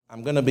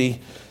I'm going to be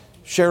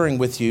sharing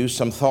with you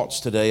some thoughts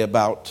today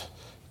about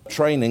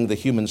training the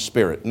human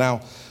spirit.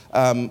 Now,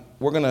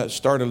 we're going to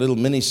start a little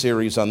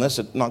mini-series on this.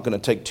 It's not going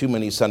to take too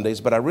many Sundays,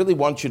 but I really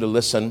want you to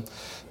listen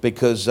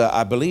because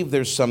I believe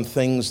there's some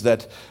things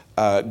that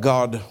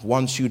God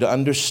wants you to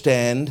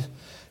understand.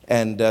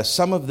 And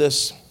some of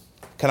this,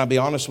 can I be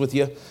honest with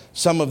you?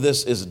 Some of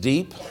this is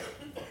deep,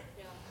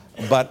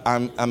 but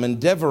I'm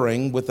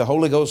endeavoring with the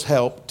Holy Ghost's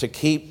help to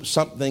keep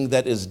something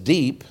that is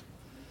deep.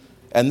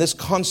 And this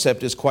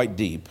concept is quite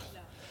deep,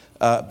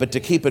 but to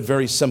keep it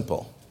very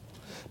simple.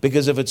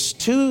 Because if it's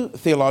too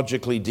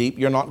theologically deep,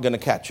 you're not going to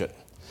catch it.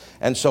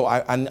 And so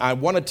I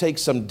want to take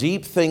some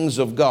deep things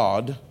of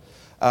God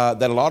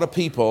that a lot of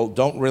people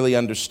don't really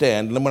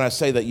understand. And when I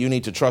say that, you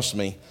need to trust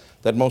me,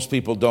 that most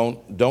people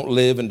don't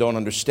live and don't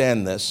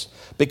understand this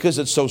because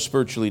it's so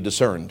spiritually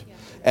discerned.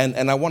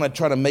 And I want to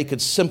try to make it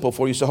simple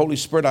for you. So Holy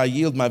Spirit, I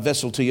yield my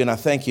vessel to you, and I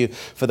thank you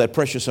for that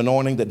precious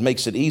anointing that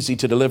makes it easy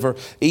to deliver,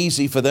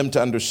 easy for them to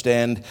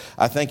understand.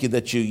 I thank you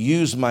that you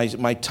use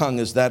my tongue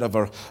as that of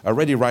a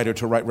ready writer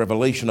to write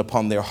revelation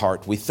upon their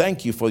heart. We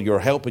thank you for your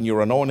help and your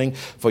anointing,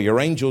 for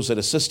your angels that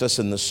assist us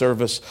in the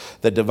service,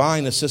 the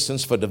divine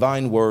assistance for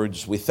divine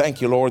words. We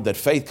thank you, Lord, that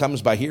faith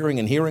comes by hearing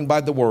and hearing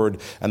by the word,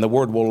 and the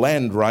word will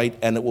land right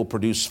and it will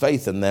produce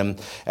faith in them,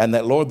 and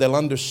that, Lord, they'll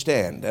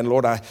understand. And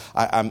Lord,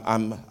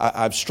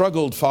 I've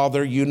struggled,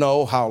 Father. You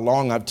know how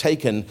long I've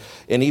taken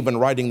in even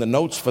writing the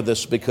notes for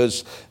this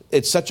because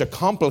it's such a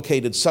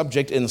complicated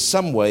subject in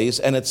some ways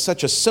and it's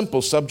such a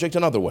simple subject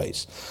in other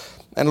ways.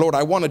 And Lord,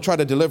 I want to try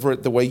to deliver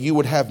it the way you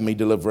would have me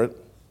deliver it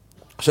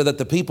so that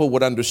the people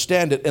would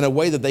understand it in a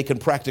way that they can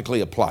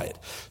practically apply it.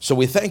 So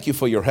we thank you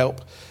for your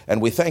help,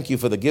 and we thank you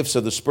for the gifts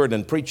of the Spirit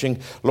and preaching,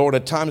 Lord,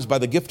 at times by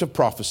the gift of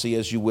prophecy,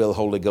 as you will,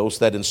 Holy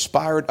Ghost, that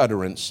inspired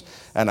utterance,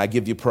 and I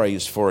give you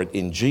praise for it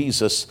in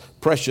Jesus'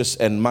 precious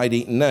and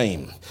mighty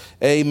name.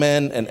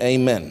 Amen and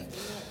amen.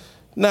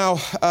 Now,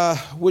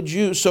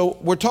 so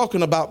we're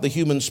talking about the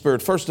human spirit.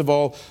 First of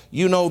all,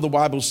 you know the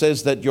Bible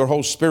says that your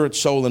whole spirit,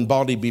 soul, and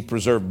body be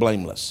preserved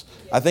blameless.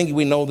 I think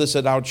we know this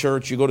at our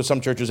church. You go to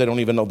some churches, they don't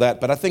even know that.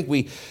 But I think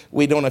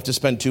we don't have to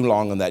spend too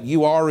long on that.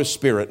 You are a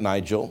spirit,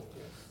 Nigel.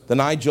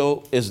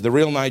 The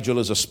real Nigel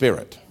is a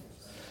spirit.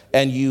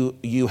 And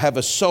you have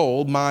a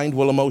soul, mind,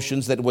 will,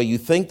 emotions, that the way you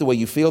think, the way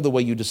you feel, the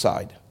way you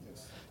decide. Do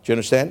you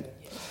understand?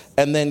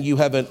 And then you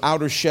have an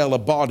outer shell, a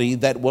body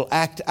that will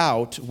act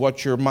out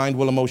what your mind,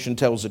 will, emotion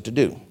tells it to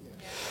do.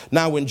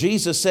 Now, when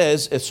Jesus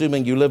says,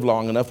 assuming you live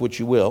long enough, which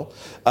you will,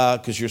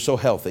 because you're so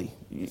healthy,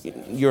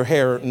 your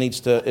hair needs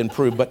to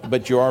improve,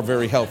 but you are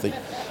very healthy.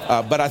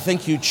 But I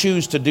think you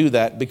choose to do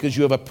that because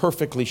you have a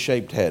perfectly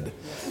shaped head.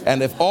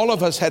 And if all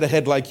of us had a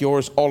head like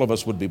yours, all of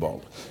us would be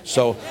bald.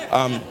 So,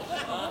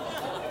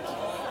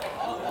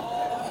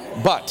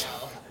 but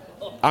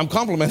I'm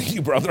complimenting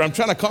you, brother. I'm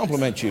trying to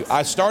compliment you.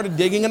 I started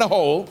digging in a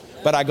hole,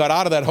 but I got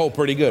out of that hole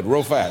pretty good,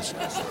 real fast.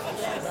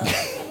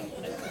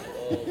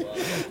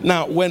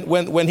 Now, when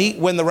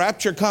the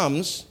rapture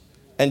comes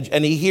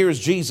and he hears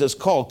Jesus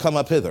call, "Come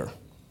up hither,"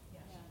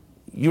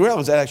 you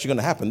realize that's actually going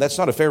to happen. That's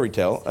not a fairy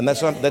tale, and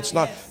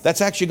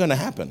that's actually going to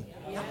happen.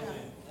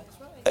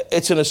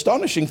 It's an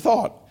astonishing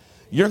thought.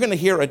 You're going to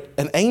hear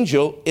an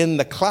angel in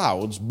the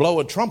clouds blow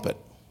a trumpet,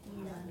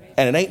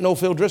 and it ain't no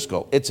Phil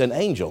Driscoll. It's an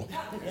angel.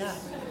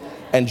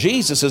 And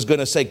Jesus is going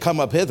to say, "Come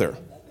up hither."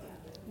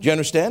 Do you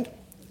understand?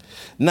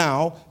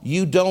 Now,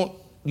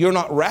 you're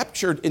not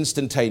raptured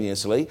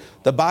instantaneously.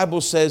 The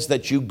Bible says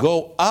that you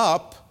go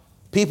up,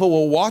 people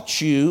will watch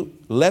you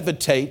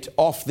levitate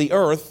off the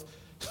earth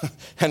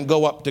and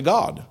go up to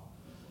God.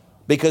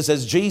 Because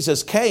as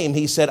Jesus came,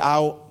 he said,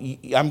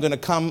 I'm going to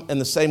come in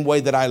the same way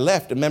that I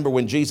left. Remember,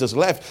 when Jesus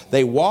left,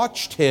 they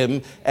watched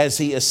him as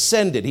he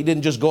ascended. He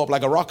didn't just go up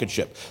like a rocket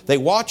ship. They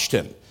watched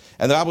him.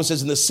 And the Bible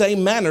says, in the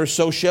same manner,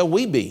 so shall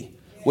we be.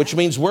 Which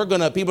means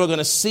people are going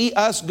to see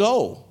us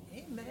go.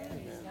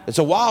 It's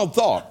a wild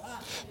thought.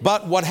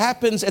 But what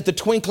happens at the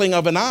twinkling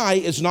of an eye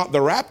is not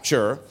the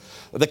rapture,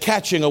 the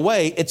catching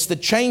away. It's the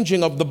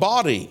changing of the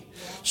body.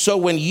 So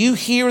when you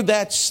hear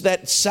that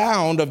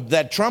sound of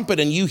that trumpet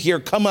and you hear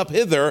 "Come up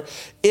hither,"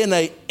 in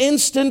an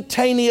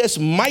instantaneous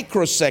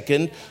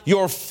microsecond,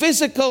 your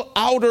physical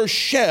outer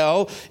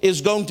shell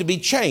is going to be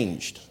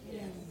changed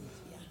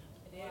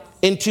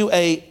into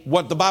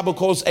what the Bible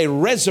calls a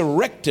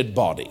resurrected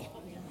body.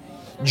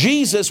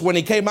 Jesus, when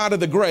he came out of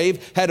the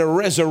grave, had a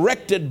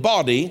resurrected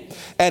body,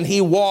 and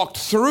he walked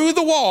through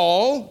the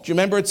wall. Do you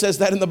remember it says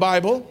that in the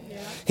Bible?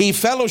 Yeah. He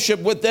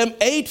fellowshiped with them,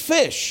 ate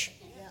fish.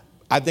 Yeah.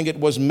 I think it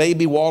was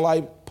maybe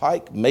walleye,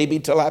 pike, maybe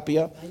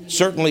tilapia.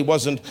 Certainly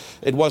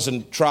it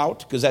wasn't trout,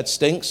 because that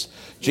stinks.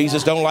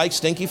 Jesus don't like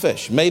stinky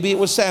fish. Maybe it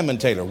was salmon,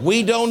 Taylor.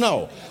 We don't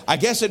know. I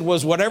guess it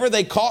was whatever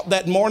they caught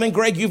that morning.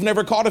 Greg, you've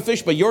never caught a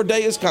fish, but your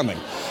day is coming.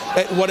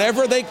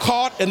 Whatever they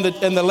caught in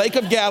the Lake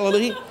of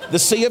Galilee, the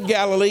Sea of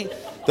Galilee,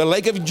 the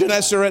Lake of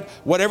Gennesaret,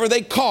 whatever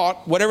they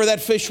caught, whatever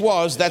that fish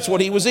was, that's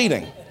what he was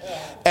eating.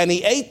 And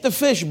he ate the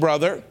fish,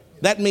 brother.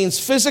 That means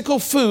physical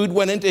food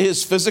went into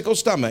his physical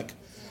stomach.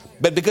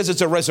 But because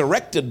it's a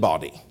resurrected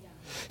body,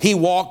 he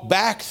walked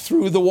back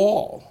through the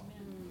wall.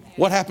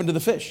 What happened to the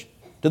fish?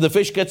 Did the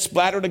fish get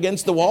splattered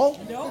against the wall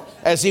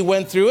as he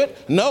went through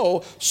it?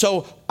 No.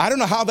 So I don't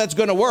know how that's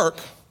going to work,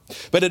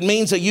 but it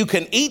means that you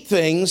can eat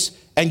things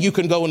and you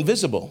can go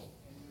invisible.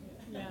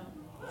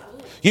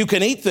 You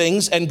can eat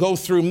things and go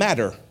through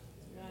matter.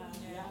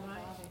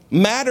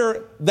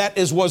 Matter that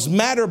was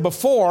matter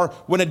before,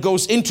 when it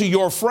goes into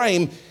your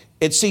frame,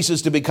 it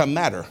ceases to become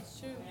matter.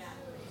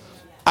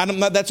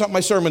 That's not my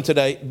sermon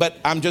today, but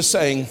I'm just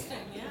saying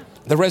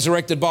the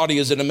resurrected body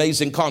is an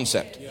amazing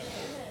concept.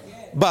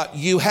 But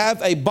you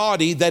have a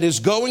body that is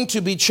going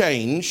to be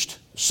changed.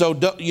 So,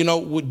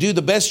 do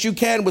the best you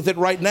can with it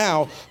right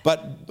now,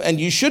 and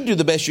you should do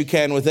the best you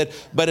can with it,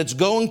 but it's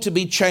going to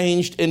be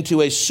changed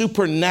into a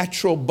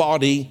supernatural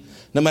body.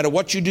 No matter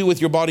what you do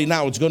with your body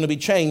now, it's going to be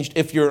changed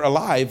if you're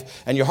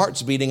alive and your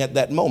heart's beating at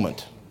that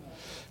moment.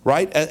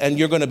 Right? And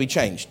you're going to be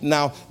changed.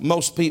 Now,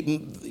 most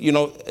people,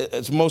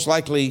 it's most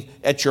likely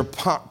at your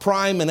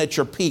prime and at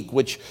your peak,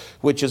 which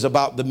is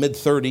about the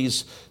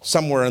mid-30s,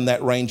 somewhere in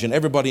that range. And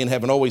everybody in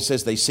heaven always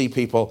says they see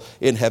people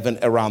in heaven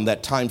around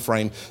that time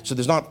frame. So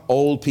there's not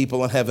old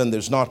people in heaven.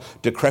 There's not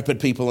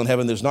decrepit people in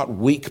heaven. There's not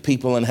weak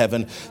people in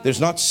heaven.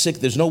 There's not sick.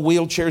 There's no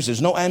wheelchairs.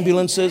 There's no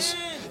ambulances.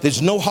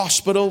 There's no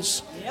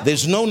hospitals.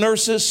 There's no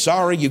nurses.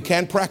 Sorry, you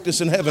can't practice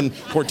in heaven,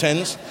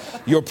 portends.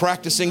 Your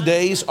practicing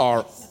days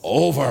are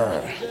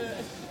over.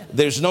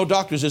 There's no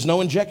doctors, there's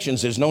no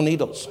injections, there's no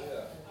needles,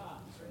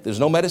 there's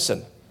no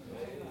medicine,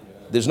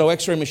 there's no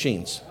x-ray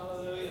machines,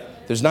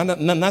 there's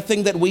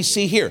nothing that we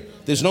see here.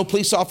 There's no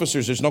police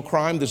officers, there's no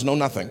crime, there's no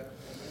nothing.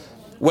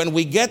 When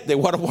we get there,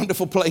 what a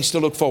wonderful place to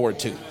look forward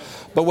to.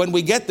 But when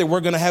we get there, we're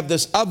going to have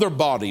this other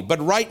body. But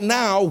right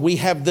now, we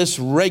have this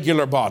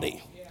regular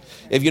body.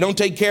 If you don't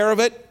take care of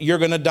it, you're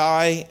going to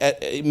die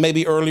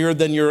maybe earlier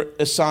than your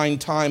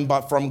assigned time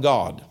from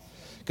God,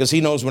 because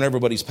he knows when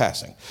everybody's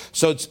passing.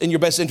 So it's in your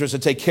best interest to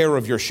take care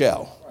of your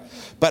shell.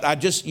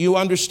 But you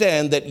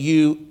understand that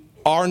you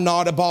are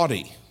not a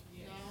body.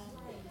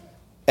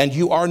 And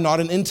you are not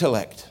an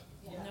intellect.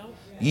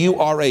 You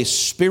are a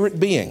spirit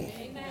being.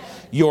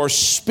 Your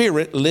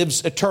spirit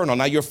lives eternal.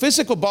 Now, your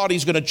physical body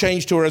is going to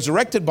change to a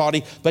resurrected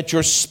body, but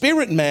your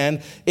spirit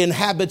man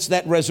inhabits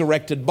that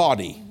resurrected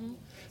body.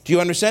 Do you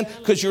understand?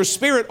 Because your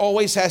spirit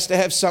always has to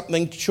have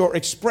something for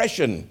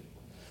expression.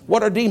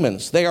 What are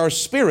demons? They are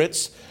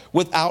spirits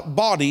without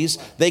bodies.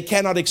 They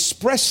cannot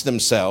express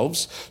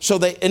themselves, so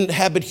they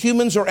inhabit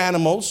humans or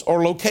animals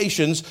or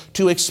locations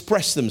to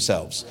express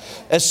themselves.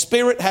 A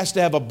spirit has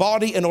to have a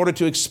body in order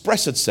to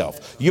express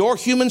itself. Your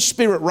human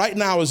spirit right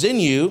now is in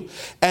you,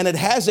 and it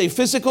has a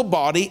physical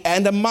body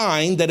and a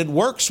mind that it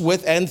works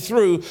with and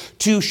through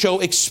to show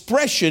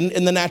expression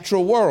in the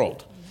natural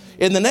world.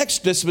 In the next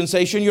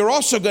dispensation, you're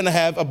also going to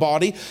have a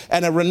body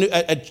and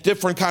a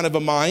different kind of a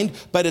mind,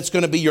 but it's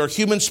going to be your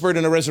human spirit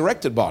in a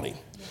resurrected body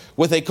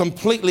with a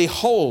completely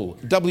whole,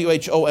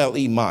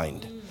 W-H-O-L-E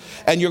mind.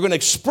 And you're going to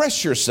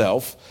express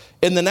yourself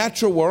in the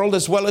natural world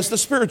as well as the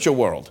spiritual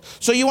world.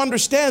 So you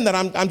understand that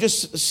I'm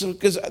just,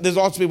 because there's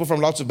lots of people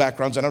from lots of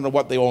backgrounds, and I don't know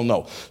what they all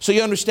know. So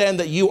you understand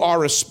that you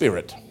are a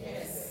spirit.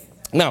 Yes.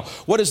 Now,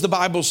 what does the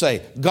Bible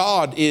say?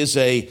 God is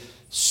a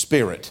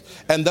spirit,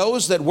 and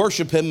those that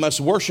worship him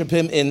must worship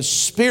him in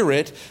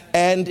spirit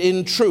and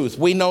in truth.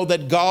 We know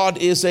that God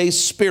is a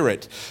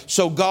spirit,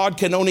 so God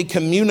can only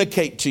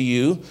communicate to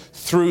you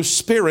through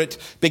spirit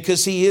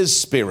because he is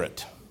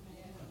spirit.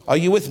 Are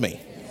you with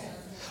me?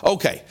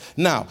 Okay,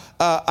 now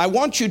I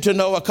want you to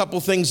know a couple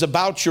things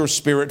about your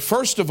spirit.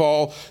 First of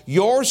all,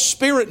 your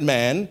spirit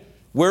man.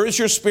 Where is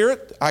your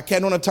spirit? I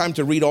don't have time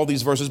to read all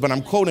these verses, but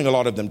I'm quoting a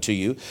lot of them to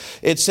you.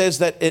 It says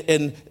that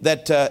in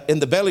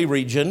the belly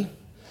region,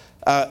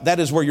 that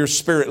is where your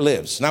spirit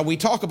lives. Now, we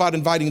talk about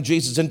inviting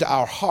Jesus into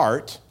our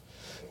heart,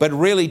 but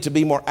really, to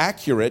be more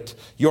accurate,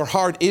 your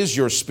heart is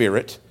your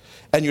spirit,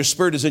 and your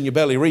spirit is in your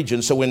belly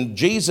region. So when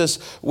Jesus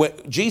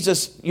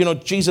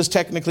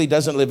technically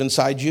doesn't live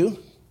inside you.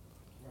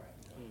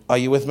 Are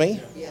you with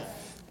me? Yes.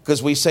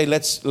 Because we say,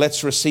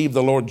 let's receive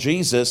the Lord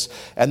Jesus,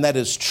 and that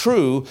is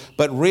true,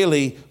 but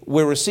really,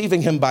 we're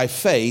receiving him by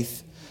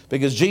faith,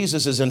 because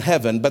Jesus is in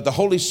heaven, but the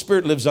Holy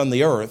Spirit lives on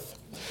the earth.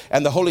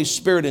 And the Holy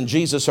Spirit and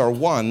Jesus are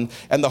one.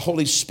 And the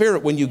Holy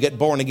Spirit, when you get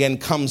born again,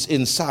 comes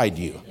inside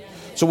you.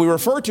 So we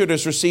refer to it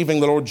as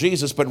receiving the Lord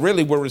Jesus, but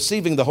really we're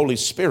receiving the Holy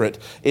Spirit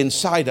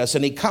inside us.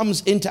 And he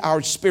comes into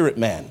our spirit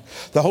man.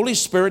 The Holy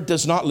Spirit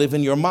does not live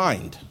in your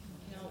mind.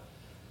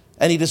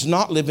 And he does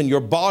not live in your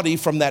body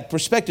from that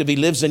perspective. He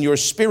lives in your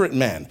spirit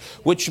man,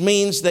 which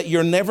means that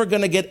you're never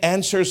going to get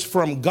answers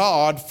from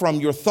God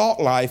from your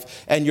thought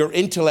life and your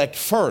intellect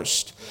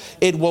first.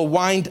 It will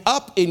wind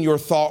up in your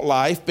thought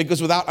life, because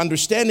without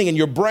understanding in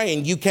your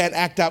brain, you can't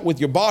act out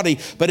with your body,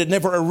 but it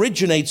never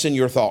originates in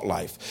your thought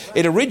life.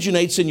 It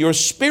originates in your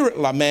spirit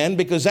man,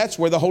 because that's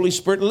where the Holy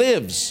Spirit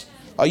lives.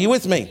 Are you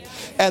with me?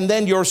 And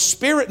then your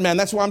spirit man,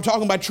 that's why I'm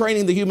talking about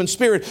training the human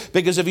spirit,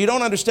 because if you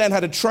don't understand how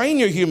to train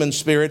your human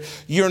spirit,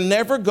 you're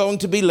never going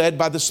to be led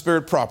by the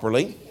Spirit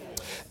properly.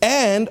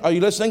 And, are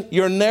you listening?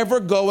 You're never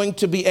going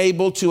to be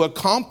able to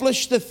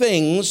accomplish the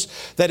things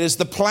that is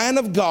the plan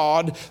of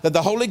God that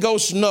the Holy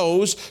Ghost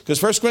knows,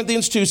 because 1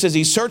 Corinthians 2 says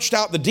He searched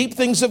out the deep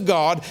things of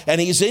God,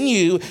 and He's in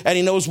you, and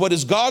He knows what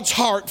is God's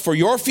heart for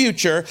your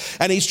future,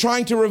 and He's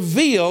trying to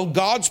reveal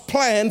God's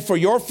plan for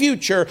your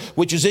future,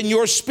 which is in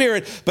your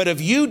spirit. But if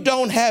you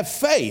don't have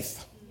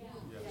faith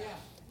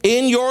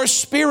in your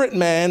spirit,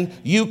 man,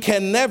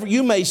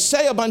 you may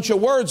say a bunch of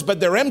words, but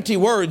they're empty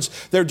words.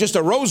 They're just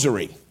a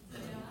rosary.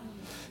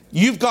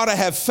 You've got to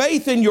have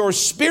faith in your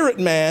spirit,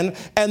 man,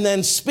 and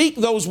then speak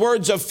those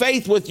words of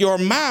faith with your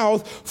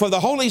mouth for the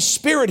Holy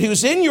Spirit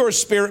who's in your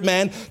spirit,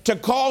 man, to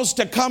cause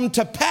to come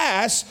to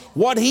pass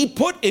what He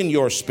put in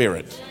your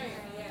spirit.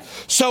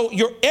 So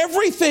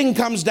everything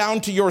comes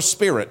down to your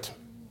spirit.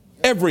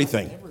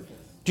 Everything.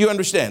 Do you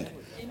understand?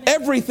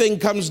 Everything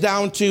comes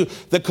down to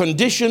the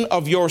condition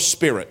of your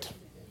spirit.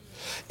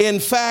 In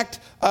fact,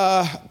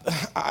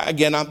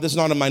 again, this is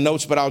not in my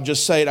notes, but I'll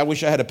just say it. I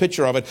wish I had a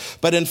picture of it.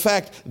 But in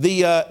fact,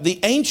 the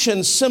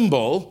ancient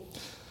symbol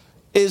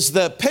is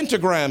the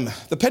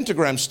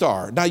pentagram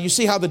star. Now, you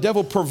see how the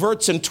devil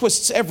perverts and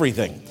twists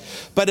everything.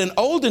 But in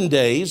olden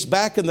days,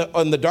 back in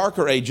the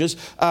darker ages,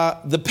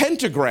 the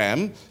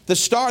pentagram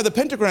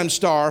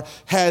star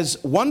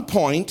has 1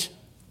 point,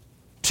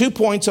 2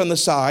 points on the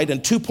side,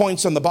 and 2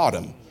 points on the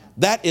bottom.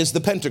 That is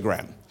the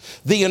pentagram.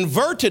 The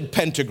inverted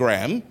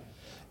pentagram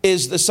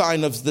is the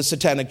sign of the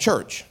satanic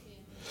church.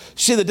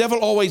 See, the devil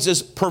always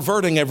is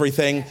perverting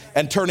everything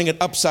and turning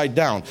it upside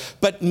down.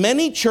 But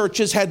many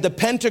churches had the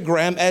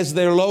pentagram as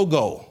their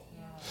logo.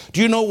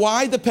 Do you know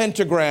why the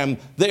pentagram,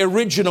 the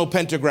original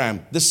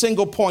pentagram, the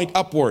single point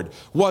upward,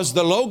 was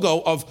the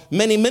logo of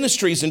many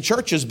ministries and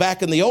churches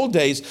back in the old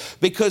days?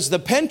 Because the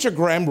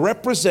pentagram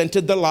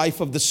represented the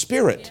life of the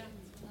Spirit.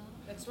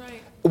 That's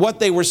right. What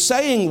they were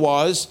saying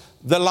was,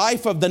 the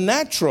life of the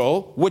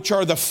natural, which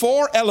are the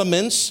 4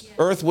 elements,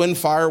 earth, wind,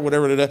 fire,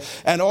 whatever,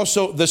 and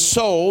also the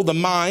soul, the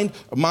mind,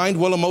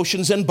 will,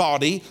 emotions, and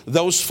body.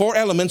 Those 4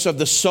 elements of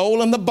the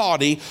soul and the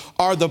body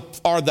are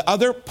the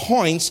other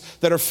points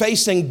that are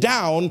facing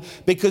down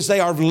because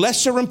they are of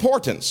lesser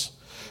importance.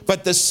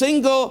 But the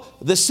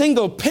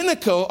single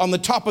pinnacle on the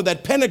top of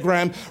that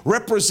pentagram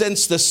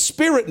represents the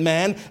spirit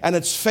man, and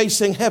it's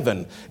facing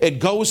heaven. It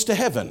goes to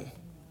heaven.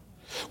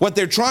 What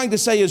they're trying to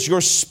say is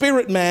your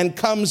spirit man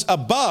comes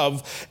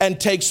above and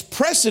takes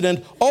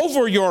precedent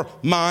over your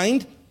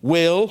mind,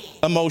 will,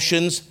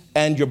 emotions,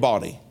 and your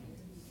body.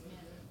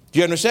 Do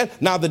you understand?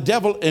 Now the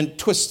devil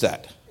twists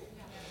that.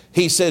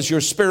 He says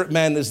your spirit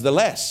man is the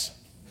less,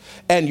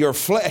 and your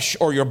flesh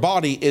or your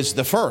body is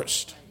the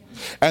first.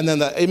 And then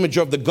the image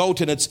of the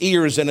goat and its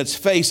ears and its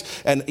face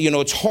and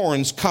its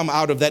horns come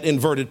out of that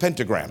inverted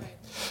pentagram.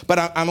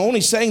 But I'm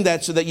only saying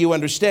that so that you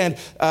understand,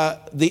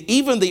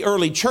 even the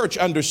early church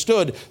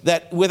understood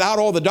that without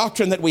all the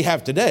doctrine that we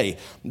have today,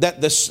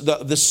 that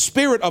the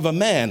spirit of a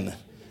man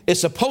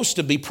is supposed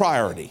to be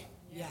priority.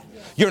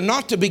 You're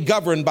not to be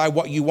governed by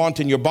what you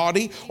want in your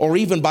body or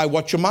even by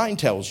what your mind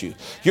tells you.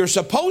 You're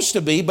supposed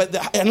to be, but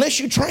unless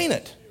you train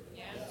it,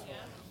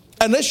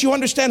 unless you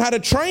understand how to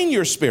train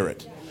your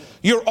spirit,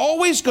 you're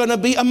always going to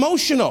be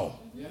emotional.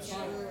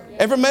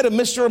 Ever met a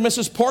Mr. or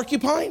Mrs.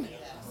 Porcupine?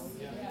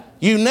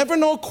 You never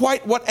know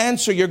quite what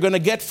answer you're going to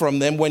get from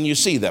them when you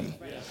see them.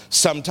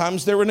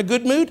 Sometimes they're in a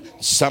good mood.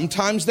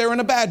 Sometimes they're in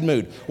a bad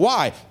mood.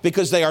 Why?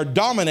 Because they are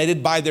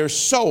dominated by their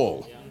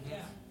soul.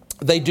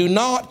 They're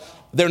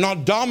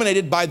not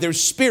dominated by their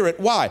spirit.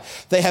 Why?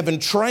 They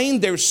haven't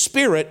trained their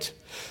spirit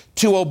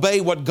to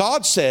obey what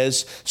God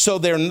says, so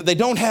they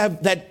don't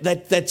have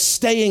that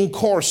staying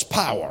course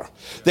power.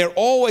 They're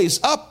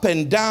always up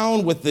and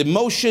down with the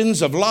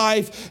emotions of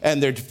life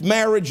and their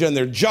marriage and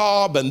their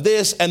job and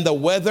this and the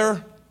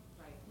weather.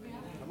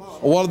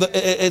 Well,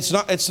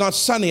 it's not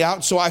sunny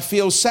out, so I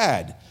feel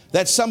sad.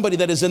 That's somebody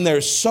that is in their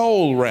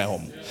soul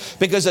realm.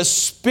 Because a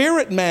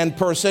spirit man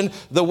person,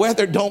 the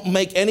weather don't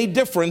make any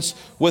difference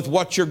with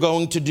what you're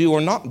going to do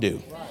or not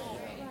do.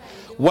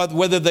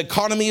 Whether the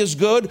economy is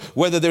good,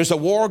 whether there's a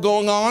war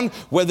going on,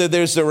 whether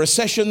there's a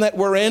recession that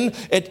we're in,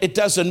 it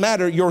doesn't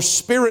matter. Your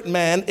spirit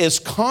man is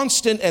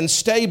constant and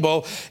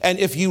stable. And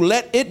if you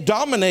let it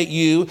dominate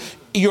you,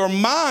 your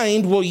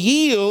mind will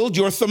yield,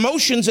 your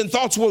emotions and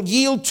thoughts will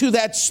yield to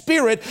that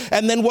spirit,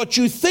 and then what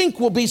you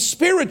think will be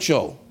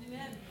spiritual.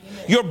 Amen.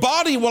 Your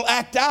body will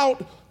act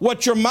out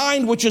what your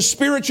mind, which is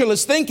spiritual,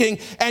 is thinking,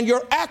 and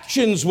your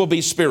actions will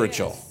be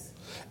spiritual. Yes.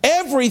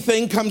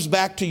 Everything comes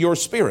back to your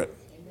spirit.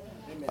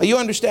 Amen. Are you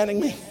understanding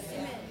me?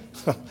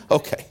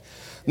 Okay.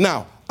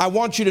 Now, I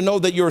want you to know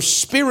that your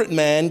spirit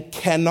man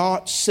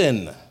cannot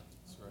sin.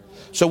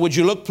 So would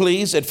you look,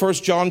 please, at 1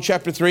 John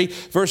chapter 3,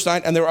 verse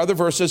 9, and there are other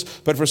verses,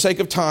 but for sake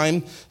of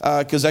time,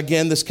 because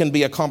again, this can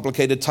be a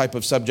complicated type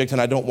of subject,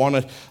 and I don't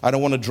want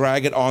to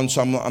drag it on,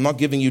 so I'm not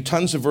giving you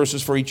tons of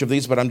verses for each of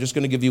these, but I'm just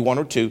going to give you 1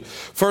 or 2.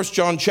 1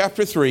 John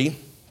chapter 3,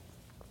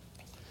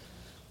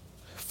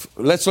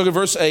 let's look at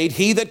verse 8.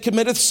 He that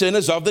committeth sin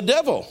is of the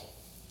devil.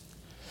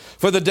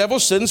 For the devil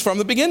sins from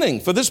the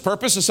beginning. For this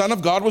purpose the Son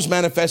of God was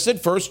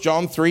manifested, 1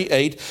 John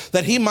 3:8,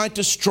 that he might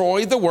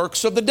destroy the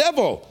works of the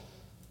devil.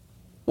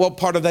 Well,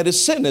 part of that is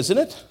sin, isn't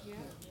it? Yeah.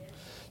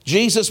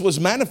 Jesus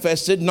was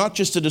manifested not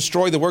just to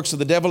destroy the works of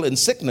the devil in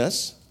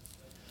sickness,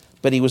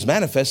 but he was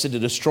manifested to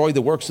destroy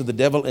the works of the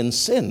devil in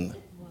sin.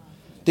 Wow.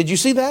 Did you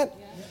see that?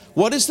 Yeah.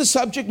 What is the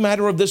subject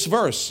matter of this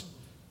verse?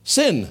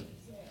 Sin.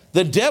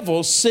 The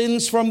devil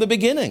sins from the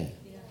beginning.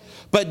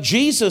 But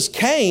Jesus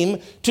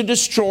came to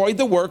destroy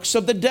the works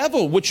of the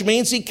devil, which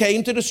means he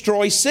came to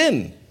destroy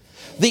sin.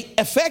 The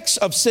effects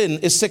of sin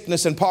is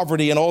sickness and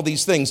poverty and all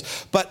these things,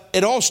 but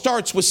it all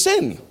starts with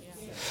sin.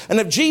 And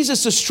if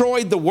Jesus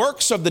destroyed the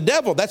works of the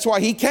devil, that's why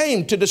he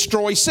came to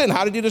destroy sin.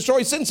 How did he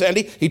destroy sin,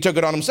 Sandy? He took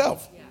it on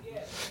himself.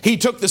 He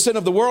took the sin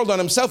of the world on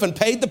himself and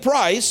paid the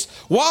price.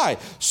 Why?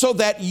 So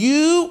that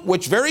you,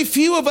 which very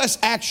few of us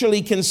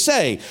actually can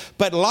say,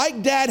 but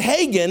like Dad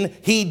Hagin,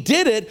 he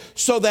did it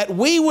so that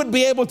we would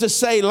be able to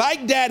say,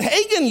 like Dad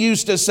Hagin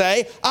used to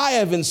say, I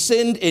haven't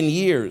sinned in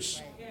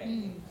years.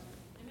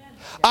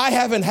 I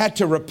haven't had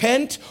to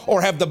repent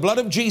or have the blood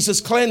of Jesus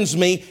cleanse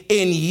me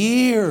in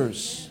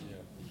years.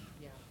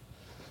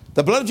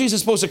 The blood of Jesus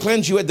is supposed to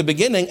cleanse you at the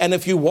beginning, and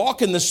if you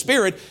walk in the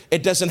Spirit,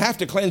 it doesn't have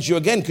to cleanse you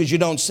again because you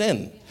don't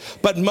sin.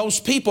 But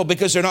most people,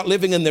 because they're not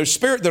living in their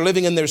spirit, they're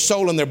living in their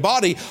soul and their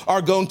body,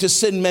 are going to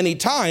sin many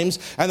times,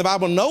 and the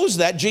Bible knows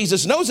that.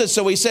 Jesus knows it,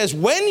 so he says,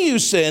 when you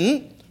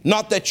sin,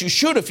 not that you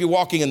should if you're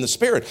walking in the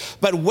Spirit,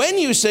 but when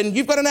you sin,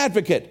 you've got an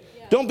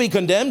advocate. Don't be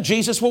condemned.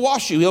 Jesus will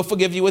wash you. He'll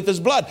forgive you with his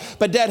blood.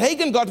 But Dad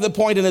Hagin got to the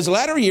point in his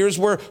latter years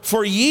where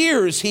for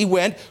years he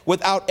went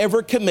without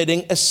ever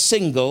committing a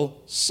single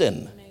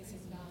sin.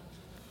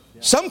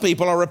 Some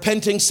people are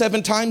repenting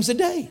 7 times a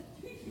day.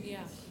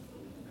 Yeah.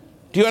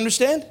 Do you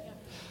understand? Yeah.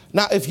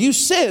 Now, if you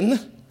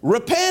sin,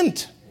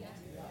 repent. Yeah.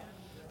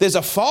 There's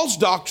a false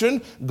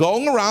doctrine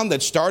going around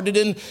that started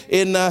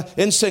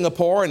in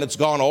Singapore, and it's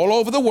gone all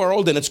over the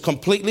world, and it's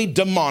completely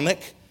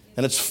demonic,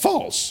 and it's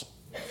false.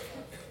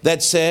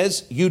 That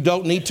says you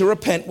don't need to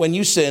repent when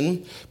you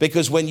sin,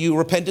 because when you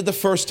repented the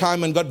first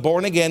time and got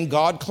born again,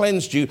 God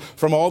cleansed you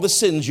from all the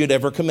sins you'd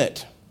ever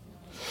commit.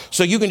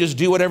 So you can just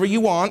do whatever you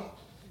want.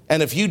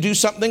 And if you do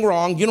something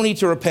wrong, you don't need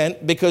to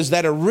repent, because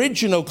that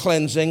original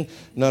cleansing,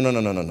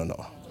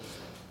 no.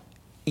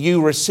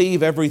 You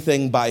receive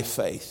everything by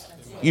faith.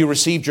 You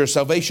received your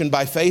salvation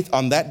by faith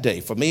on that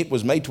day. For me, it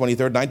was May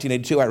 23rd,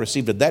 1982. I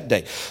received it that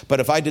day. But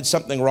if I did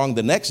something wrong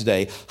the next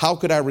day, how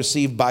could I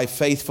receive by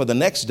faith for the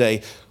next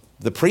day,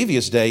 the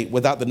previous day,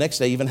 without the next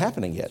day even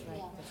happening yet?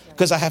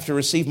 Because I have to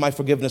receive my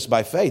forgiveness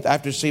by faith. I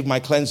have to receive my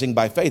cleansing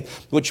by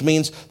faith, which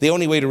means the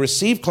only way to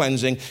receive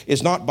cleansing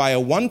is not by a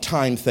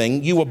one-time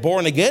thing. You were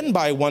born again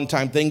by a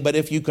one-time thing, but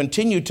if you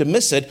continue to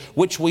miss it,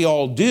 which we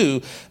all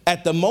do,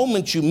 at the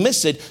moment you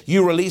miss it,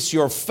 you release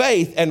your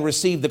faith and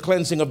receive the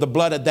cleansing of the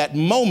blood at that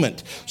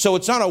moment. So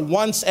it's not a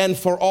once and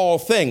for all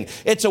thing.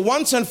 It's a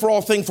once and for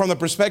all thing from the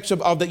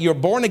perspective of that you're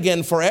born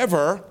again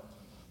forever.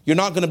 You're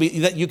not going to be,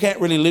 you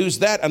can't really lose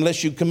that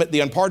unless you commit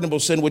the unpardonable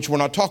sin, which we're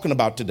not talking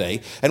about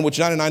today, and which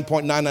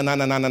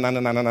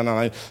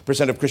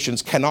 99.9999999% of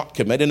Christians cannot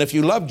commit. And if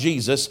you love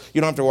Jesus, you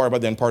don't have to worry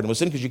about the unpardonable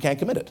sin because you can't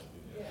commit it.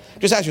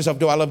 Just ask yourself,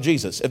 do I love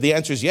Jesus? If the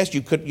answer is yes,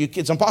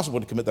 it's impossible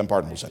to commit the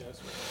unpardonable sin.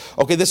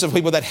 Okay, this is for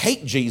people that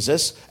hate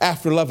Jesus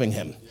after loving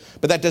him.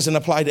 But that doesn't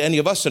apply to any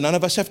of us, so none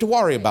of us have to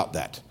worry about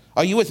that.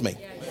 Are you with me?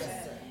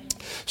 Yes.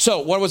 So,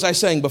 what was I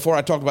saying before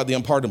I talked about the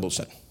unpardonable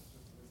sin?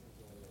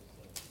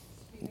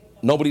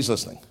 Nobody's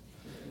listening,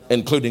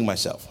 including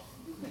myself.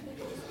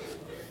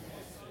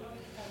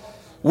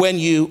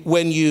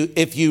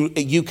 If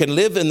you can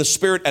live in the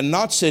Spirit and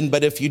not sin,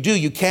 but if you do,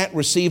 you can't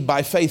receive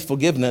by faith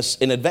forgiveness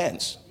in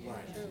advance.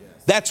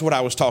 That's what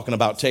I was talking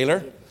about,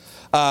 Taylor.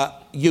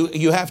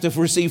 You have to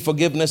receive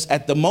forgiveness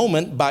at the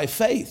moment by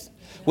faith,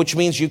 which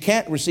means you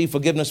can't receive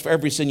forgiveness for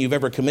every sin you've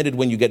ever committed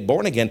when you get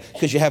born again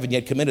because you haven't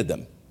yet committed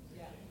them.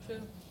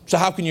 So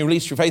how can you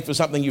release your faith for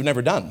something you've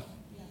never done?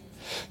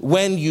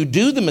 When you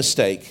do the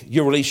mistake,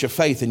 you release your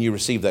faith and you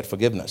receive that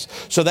forgiveness.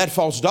 So that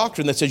false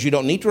doctrine that says you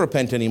don't need to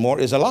repent anymore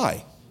is a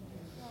lie.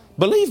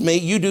 Believe me,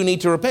 you do need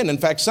to repent. In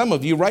fact, some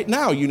of you right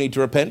now, you need to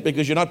repent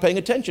because you're not paying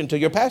attention to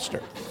your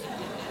pastor.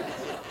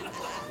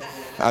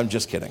 I'm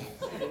just kidding.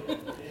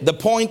 The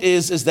point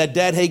is that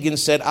Dad Hagin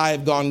said, I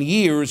have gone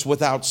years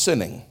without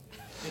sinning.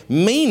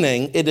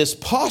 Meaning it is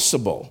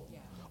possible,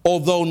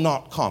 although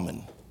not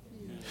common,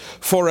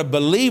 for a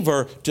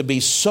believer to be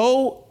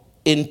so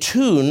in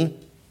tune,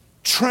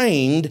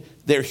 trained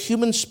their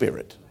human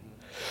spirit,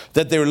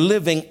 that they're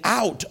living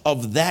out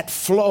of that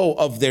flow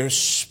of their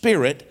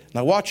spirit.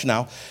 Now watch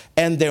now.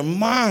 And their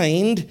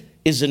mind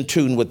is in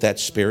tune with that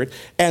spirit,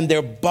 and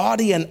their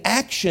body and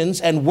actions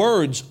and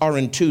words are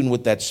in tune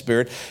with that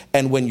spirit.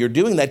 And when you're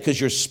doing that, because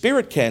your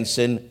spirit can't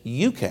sin,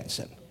 you can't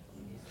sin.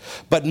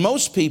 But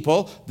most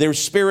people, their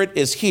spirit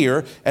is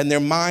here and their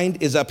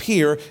mind is up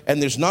here,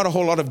 and there's not a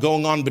whole lot of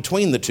going on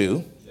between the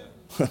two.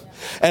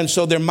 And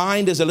so their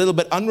mind is a little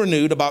bit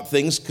unrenewed about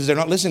things because they're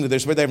not listening to their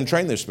spirit. They haven't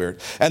trained their spirit.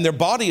 And their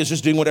body is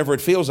just doing whatever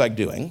it feels like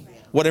doing.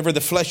 whatever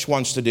the flesh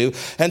wants to do.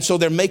 And so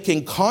they're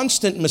making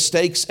constant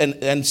mistakes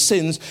and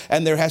sins,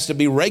 and there has to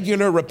be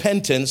regular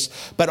repentance.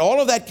 But all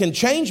of that can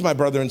change, my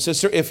brother and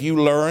sister, if you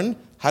learn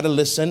how to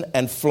listen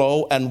and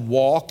flow and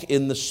walk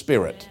in the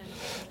Spirit.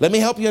 Let me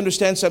help you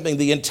understand something.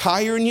 The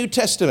entire New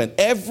Testament,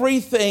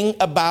 everything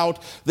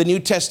about the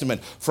New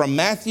Testament, from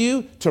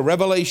Matthew to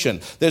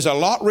Revelation, there's a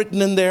lot written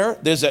in there.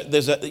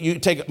 You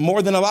take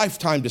more than a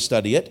lifetime to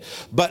study it.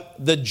 But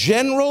the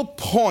general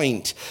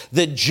point,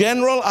 the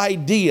general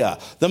idea,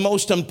 the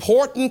most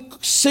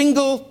important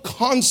single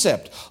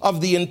concept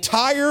of the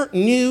entire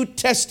New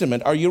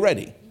Testament, are you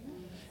ready?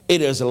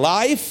 It is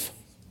life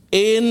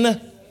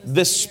in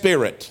the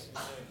Spirit.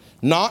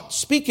 Not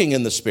speaking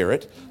in the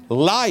Spirit,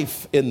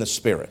 life in the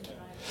Spirit.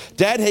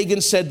 Dad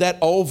Hagin said that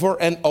over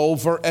and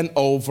over and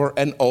over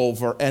and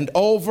over and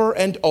over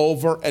and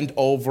over and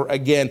over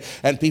again,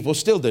 and people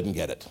still didn't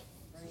get it.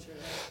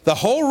 The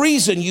whole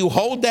reason you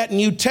hold that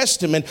New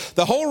Testament,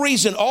 the whole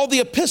reason all the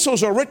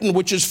epistles are written,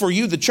 which is for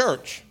you, the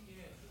church.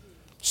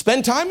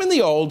 Spend time in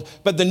the old,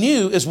 but the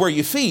new is where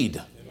you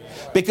feed,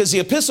 because the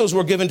epistles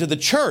were given to the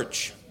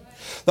church.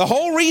 The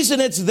whole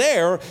reason it's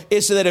there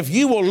is so that if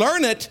you will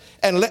learn it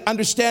and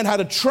understand how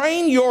to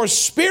train your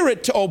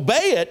spirit to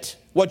obey it,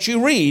 what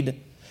you read,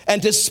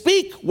 and to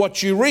speak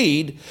what you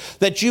read,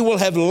 that you will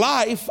have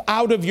life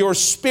out of your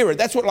spirit.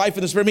 That's what life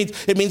in the Spirit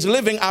means. It means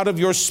living out of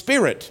your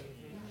spirit.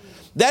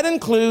 That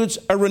includes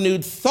a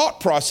renewed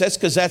thought process,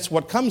 because that's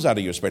what comes out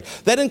of your spirit.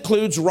 That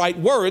includes right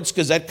words,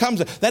 because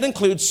that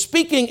includes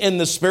speaking in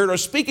the Spirit or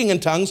speaking in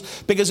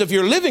tongues, because if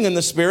you're living in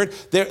the Spirit,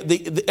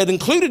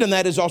 included in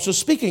that is also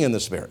speaking in the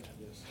Spirit.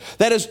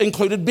 That is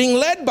included being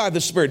led by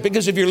the Spirit,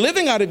 because if you're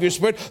living out of your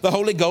spirit, the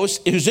Holy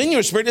Ghost who's in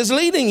your spirit is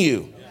leading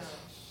you.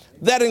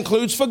 That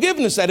includes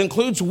forgiveness. That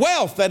includes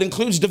wealth. That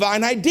includes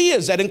divine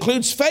ideas. That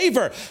includes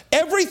favor.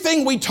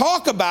 Everything we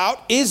talk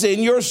about is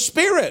in your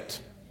spirit.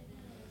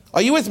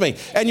 Are you with me?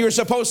 And you're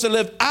supposed to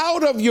live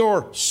out of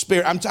your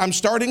spirit. I'm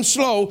starting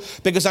slow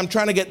because I'm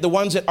trying to get the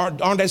ones that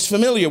aren't as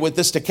familiar with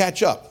this to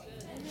catch up.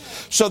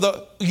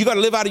 So you got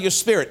to live out of your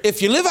spirit.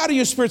 If you live out of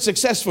your spirit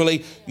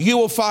successfully, you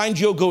will find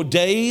you'll go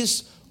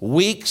days,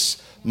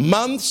 weeks,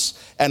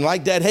 months, and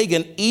like Dad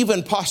Hagin,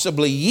 even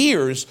possibly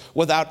years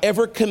without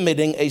ever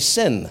committing a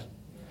sin.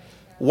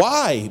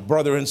 Why,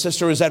 brother and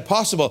sister, is that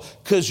possible?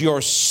 Because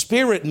your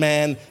spirit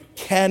man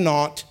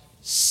cannot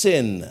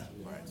sin.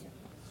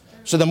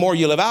 So the more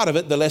you live out of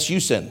it, the less you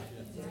sin.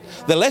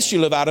 The less you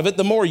live out of it,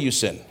 the more you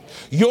sin.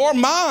 Your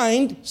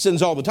mind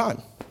sins all the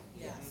time.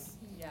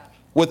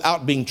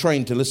 Without being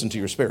trained to listen to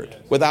your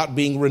spirit, without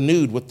being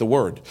renewed with the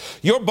word.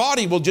 Your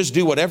body will just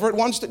do whatever it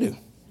wants to do.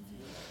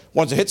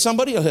 Wants to hit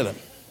somebody, he'll hit him.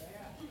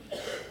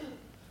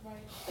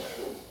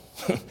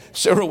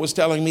 Cyril was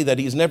telling me that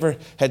he's never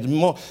had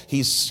more,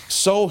 his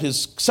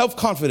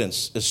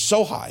self-confidence is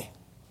so high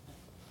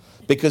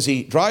because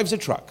he drives a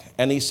truck,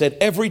 and he said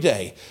every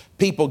day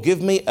people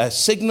give me a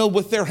signal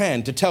with their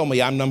hand to tell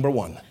me I'm number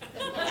one.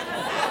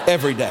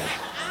 Every day.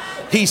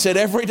 He said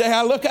every day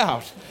I look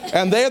out,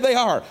 and there they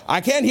are. I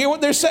can't hear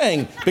what they're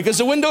saying because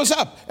the window's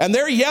up and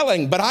they're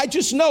yelling, but I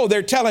just know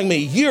they're telling me,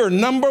 you're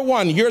number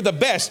one, you're the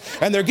best.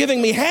 And they're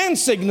giving me hand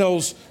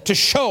signals to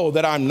show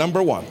that I'm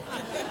number one.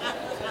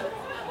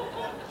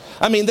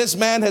 I mean, this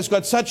man has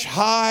got such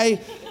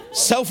high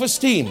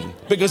self-esteem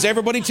because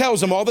everybody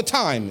tells him all the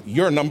time,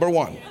 you're number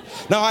one.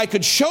 Now, I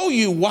could show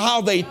you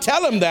how they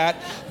tell him that,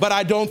 but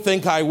I don't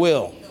think I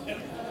will.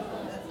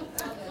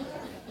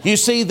 You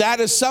see,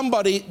 that is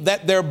somebody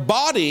that their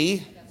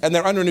body and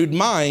their unrenewed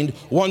mind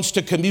wants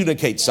to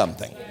communicate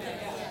something.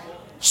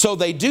 So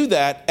they do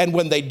that, and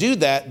when they do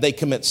that, they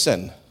commit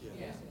sin.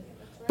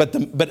 But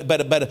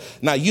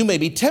now you may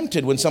be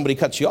tempted when somebody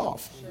cuts you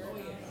off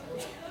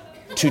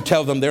to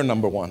tell them they're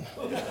number one.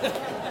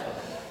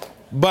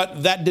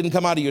 But that didn't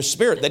come out of your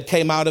spirit. That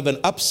came out of an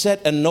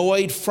upset,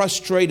 annoyed,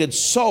 frustrated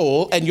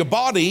soul, and your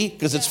body,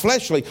 because it's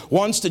fleshly,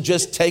 wants to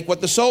just take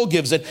what the soul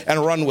gives it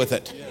and run with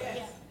it.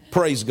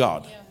 Praise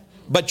God.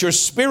 But your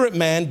spirit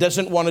man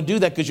doesn't want to do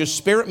that because your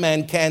spirit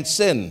man can't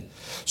sin.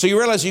 So you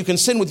realize you can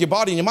sin with your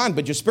body and your mind,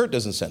 but your spirit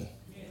doesn't sin.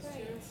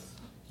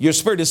 Your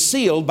spirit is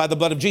sealed by the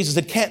blood of Jesus.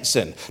 It can't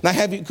sin. Now,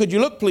 could you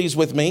look, please,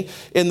 with me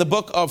in the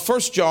book of 1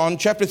 John,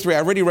 chapter 3. I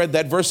already read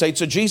that, verse 8.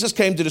 So Jesus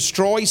came to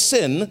destroy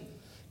sin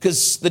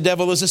because the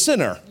devil is a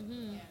sinner. Do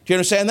you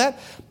understand that?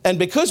 And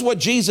because what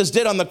Jesus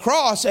did on the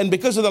cross and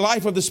because of the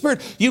life of the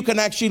Spirit, you can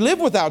actually live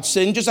without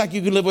sin, just like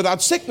you can live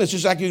without sickness,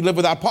 just like you can live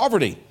without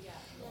poverty.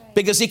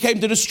 Because he came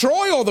to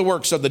destroy all the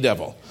works of the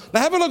devil.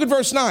 Now have a look at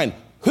verse 9.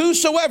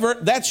 Whosoever,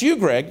 that's you,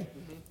 Greg,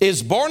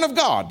 is born of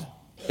God.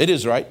 It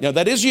is, right? No,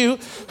 that is you.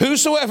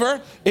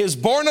 Whosoever is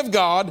born of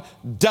God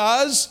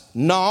does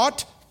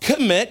not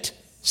commit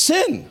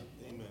sin.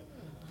 Amen.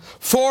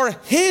 For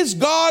his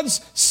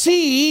God's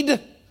seed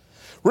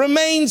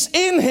remains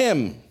in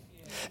him,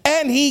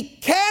 and he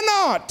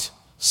cannot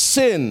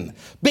sin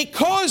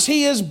because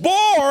he is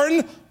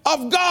born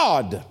of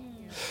God.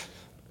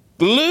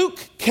 Luke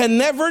can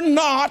never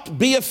not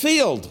be a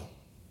field.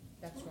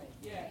 That's right.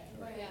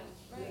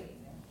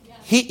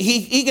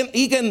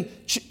 He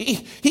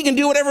can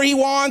do whatever he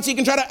wants. He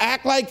can try to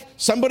act like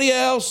somebody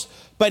else,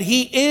 but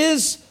he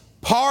is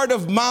part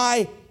of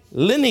my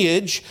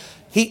lineage.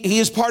 He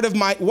is part of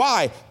my,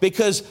 why?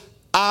 Because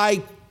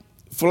I,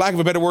 for lack of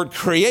a better word,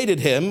 created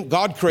him.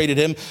 God created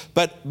him,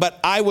 but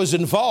I was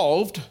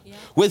involved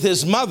with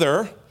his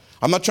mother.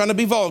 I'm not trying to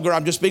be vulgar.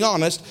 I'm just being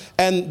honest.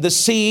 And the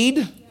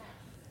seed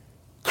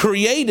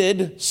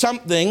created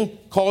something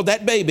called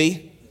that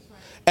baby.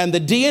 And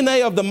the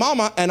DNA of the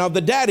mama and of the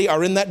daddy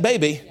are in that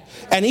baby.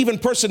 And even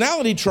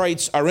personality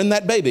traits are in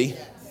that baby.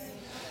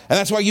 And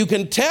that's why you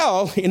can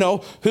tell,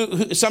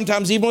 who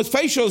sometimes even with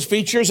facial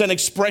features and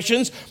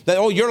expressions that,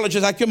 oh, you're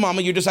just like your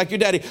mama, you're just like your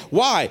daddy.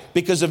 Why?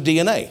 Because of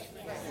DNA.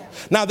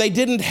 Now, they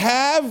didn't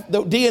have,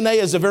 the DNA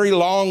is a very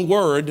long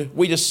word.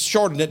 We just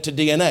shortened it to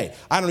DNA.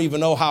 I don't even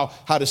know how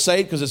to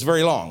say it because it's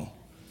very long.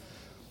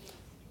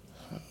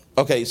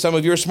 Okay, some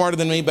of you are smarter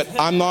than me, but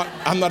I'm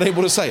not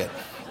able to say it.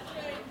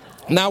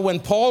 Now, when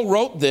Paul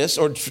wrote this,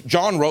 or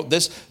John wrote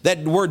this,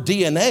 that word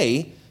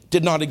DNA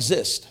did not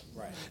exist.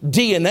 Right.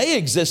 DNA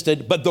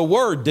existed, but the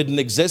word didn't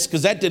exist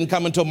because that didn't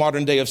come until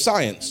modern day of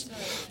science.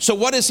 So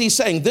what is he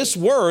saying? This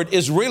word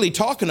is really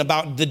talking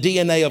about the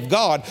DNA of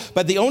God,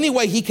 but the only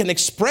way he can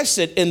express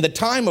it in the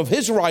time of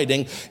his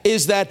writing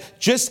is that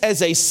just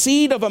as a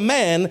seed of a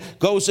man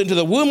goes into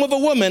the womb of a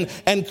woman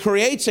and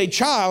creates a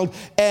child,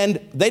 and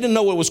they didn't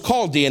know what was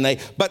called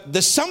DNA, but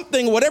the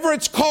something, whatever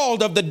it's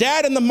called, of the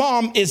dad and the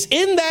mom is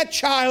in that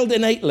child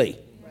innately.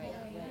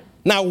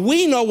 Now,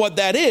 we know what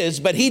that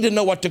is, but he didn't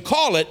know what to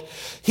call it.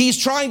 He's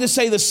trying to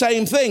say the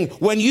same thing.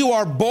 When you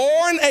are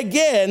born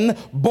again,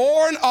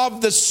 born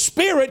of the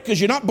Spirit, because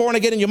you're not born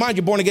again in your mind,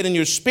 you're born again in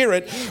your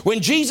spirit.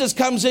 When Jesus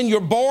comes in, you're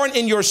born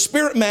in your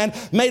spirit, man,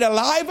 made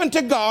alive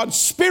unto God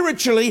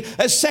spiritually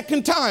a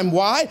second time.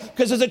 Why?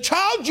 Because as a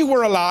child you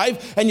were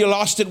alive and you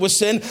lost it with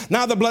sin.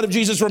 Now the blood of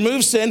Jesus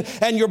removes sin,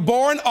 and you're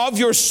born of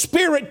your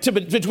spirit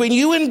between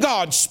you and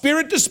God,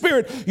 spirit to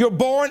spirit. You're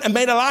born and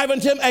made alive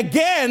unto him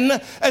again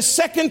a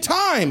second time.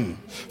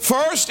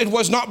 First, it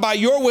was not by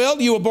your will.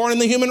 You were born in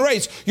the human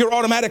race. You're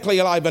automatically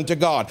alive unto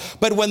God.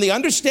 But when the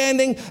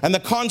understanding and the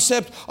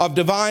concept of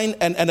divine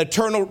and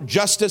eternal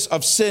justice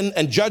of sin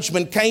and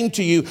judgment came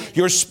to you,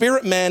 your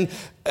spirit man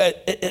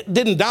it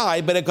didn't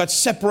die, but it got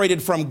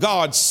separated from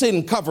God.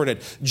 Sin covered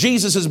it.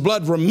 Jesus'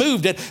 blood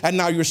removed it, and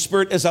now your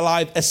spirit is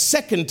alive a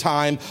second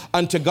time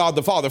unto God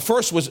the Father.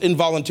 First was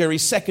involuntary,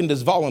 second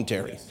is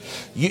voluntary.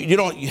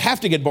 You have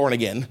to get born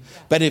again,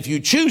 but if you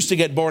choose to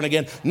get born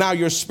again, now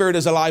your spirit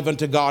is alive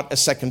unto God a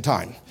second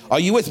time. Are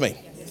you with me?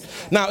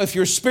 Now, if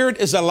your spirit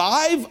is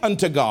alive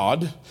unto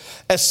God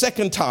a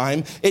second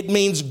time, it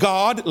means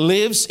God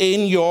lives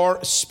in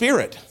your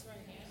spirit.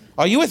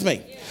 Are you with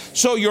me?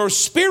 So your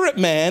spirit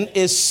man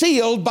is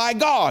sealed by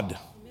God.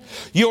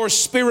 Your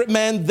spirit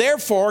man,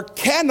 therefore,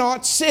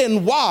 cannot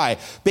sin. Why?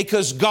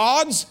 Because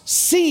God's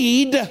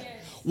seed,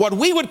 what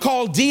we would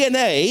call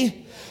DNA,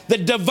 the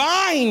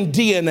divine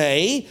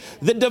DNA,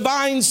 the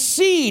divine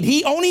seed.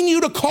 He only knew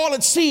to call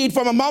it seed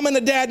from a mom and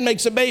a dad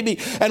makes a baby.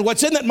 And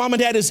what's in that mom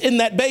and dad is in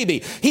that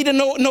baby. He didn't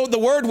know what the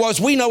word was.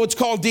 We know it's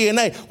called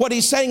DNA. What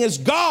he's saying is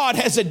God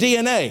has a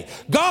DNA.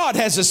 God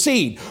has a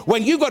seed.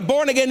 When you got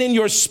born again in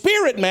your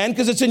spirit, man,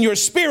 because it's in your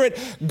spirit,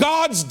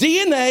 God's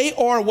DNA,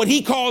 or what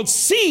he called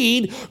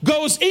seed,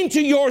 goes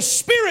into your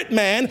spirit,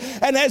 man.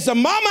 And as the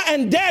mama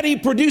and daddy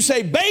produce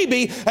a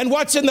baby, and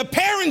what's in the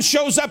parent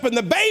shows up in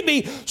the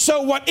baby,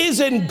 so what is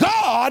in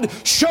God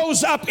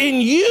shows up in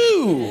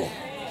you.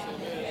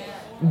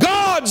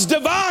 God's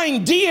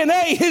divine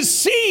DNA, his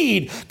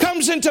seed,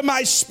 comes into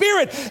my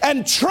spirit,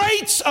 and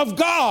traits of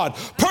God,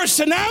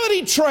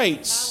 personality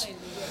traits,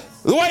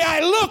 the way I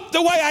look,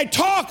 the way I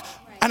talk,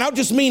 and I don't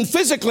just mean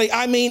physically,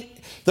 I mean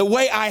the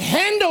way I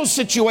handle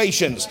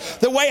situations,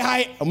 the way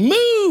I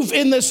move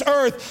in this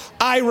earth,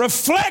 I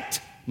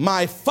reflect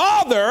my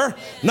Father,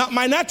 not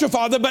my natural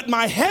father, but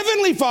my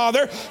heavenly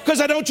Father,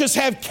 because I don't just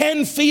have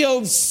Ken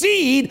Field's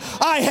seed,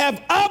 I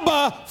have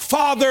Abba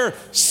Father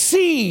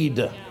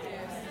seed.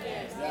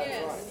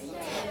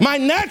 My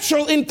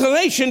natural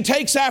inclination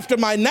takes after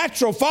my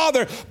natural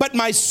father, but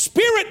my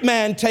spirit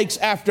man takes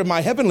after my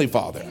heavenly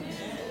Father.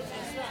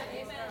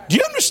 Do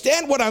you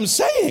understand what I'm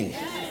saying?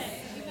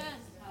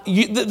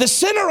 The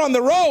sinner on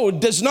the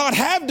road does not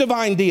have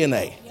divine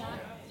DNA.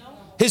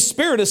 His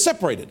spirit is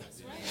separated.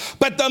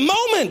 But the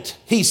moment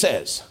he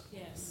says,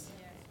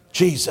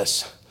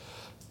 Jesus,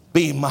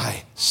 be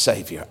my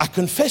Savior, I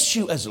confess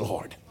you as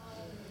Lord,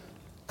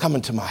 come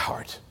into my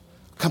heart,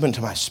 come into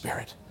my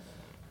spirit,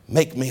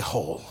 make me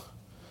whole.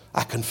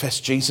 I confess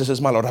Jesus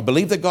as my Lord. I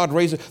believe that God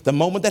raised it. The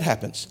moment that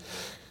happens,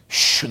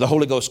 the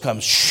Holy Ghost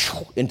comes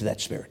into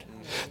that spirit.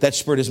 That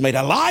spirit is made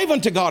alive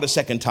unto God a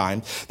second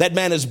time. That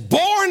man is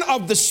born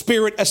of the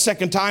Spirit a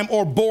second time,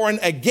 or born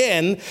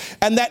again.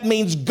 And that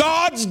means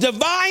God's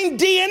divine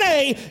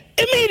DNA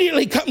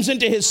immediately comes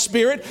into his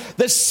spirit.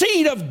 The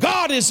seed of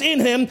God is in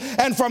him.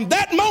 And from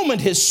that moment,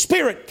 his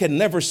spirit can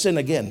never sin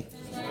again.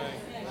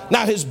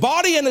 Now, his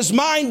body and his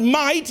mind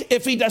might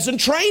if he doesn't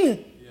train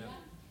it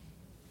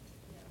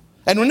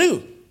and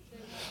renew.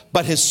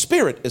 But his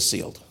spirit is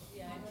sealed.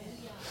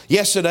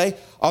 Yesterday,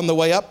 on the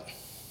way up,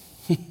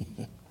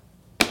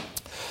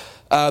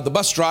 the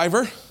bus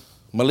driver,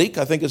 Malik,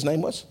 I think his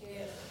name was,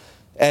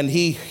 and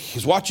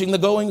he's watching the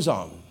goings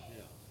on.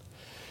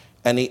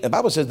 And the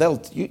Bible says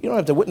you don't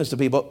have to witness to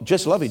people,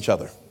 just love each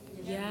other.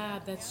 Yeah,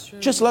 that's true.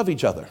 Just love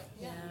each other.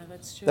 Yeah,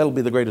 that's true. That'll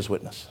be the greatest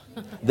witness.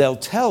 They'll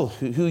tell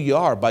who you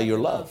are by your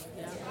love.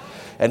 Yeah.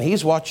 And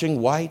he's watching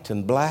white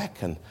and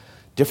black and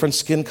different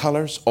skin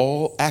colors,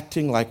 all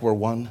acting like we're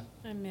one.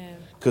 Amen.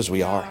 Because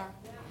we are.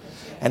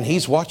 And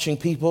he's watching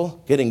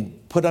people getting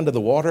put under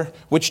the water,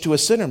 which to a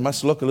sinner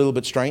must look a little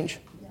bit strange.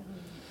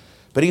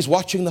 But he's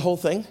watching the whole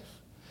thing.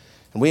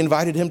 And we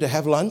invited him to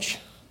have lunch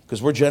because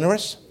we're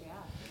generous.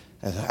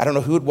 And I don't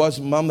know who it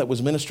was, Mom, that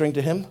was ministering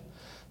to him.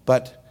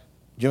 But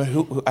you know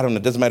who, I don't know,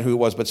 it doesn't matter who it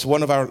was. But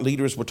one of our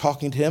leaders were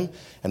talking to him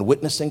and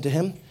witnessing to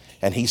him.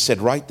 And he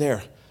said right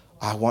there,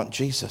 I want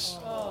Jesus.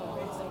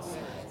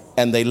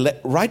 And they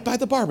right by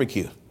the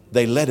barbecue,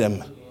 they led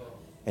him.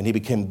 And he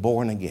became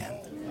born again.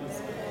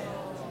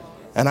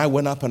 And I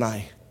went up and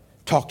I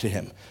talked to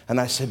him.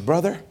 And I said,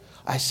 brother,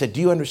 I said,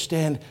 do you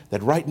understand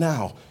that right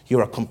now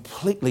you're a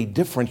completely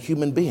different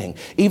human being?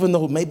 Even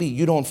though maybe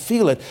you don't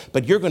feel it,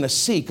 but you're going to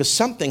see, because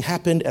something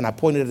happened. And I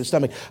pointed at his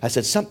stomach. I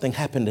said, something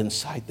happened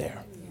inside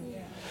there.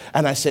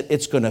 And I said,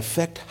 it's going to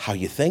affect how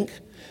you think.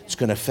 It's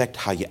going to affect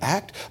how you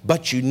act.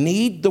 But you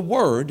need the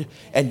Word,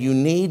 and you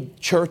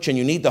need church, and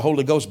you need the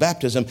Holy Ghost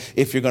baptism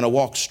if you're going to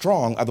walk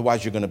strong.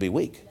 Otherwise, you're going to be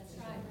weak.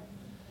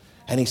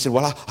 And he said,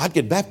 well, I'd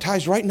get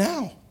baptized right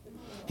now.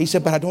 He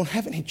said, but I don't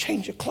have any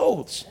change of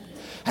clothes.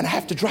 And I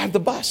have to drive the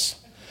bus.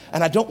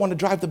 And I don't want to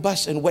drive the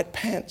bus in wet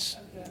pants.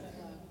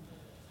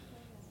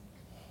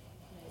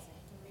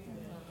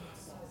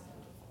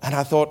 And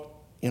I thought,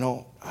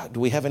 do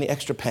we have any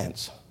extra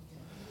pants?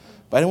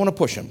 But I didn't want to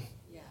push him.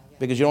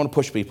 Because you don't want to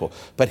push people.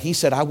 But he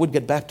said, I would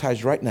get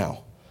baptized right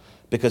now.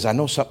 Because I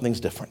know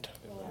something's different.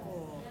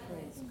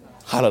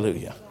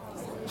 Hallelujah.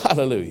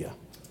 Hallelujah.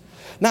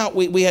 Now,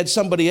 we had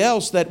somebody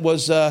else that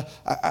was,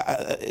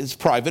 it's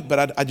private,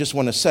 but I just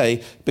want to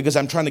say, because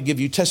I'm trying to give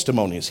you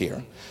testimonies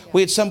here. We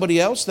had somebody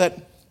else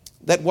that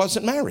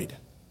wasn't married.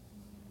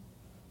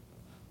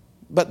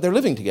 But they're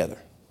living together.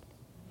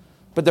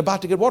 But they're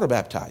about to get water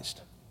baptized.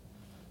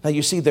 Now,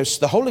 you see, there's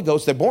the Holy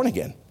Ghost, they're born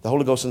again. The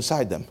Holy Ghost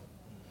inside them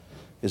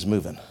is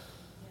moving.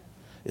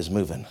 Is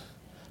moving.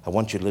 I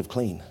want you to live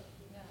clean.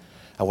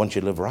 I want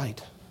you to live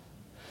right.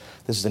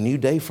 This is a new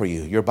day for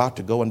you. You're about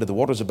to go under the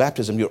waters of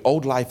baptism. Your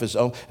old life is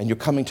over, and you're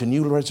coming to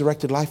new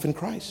resurrected life in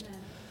Christ.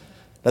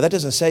 Now, that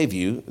doesn't save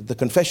you. The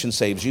confession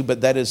saves you,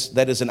 but that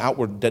is an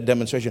outward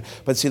demonstration.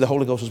 But see, the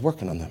Holy Ghost is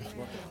working on them.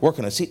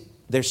 Working on it. See,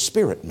 their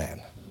spirit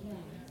man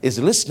is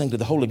listening to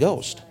the Holy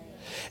Ghost.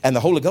 And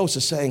the Holy Ghost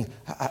is saying,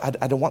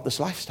 I don't want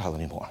this lifestyle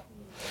anymore.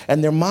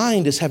 And their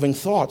mind is having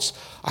thoughts.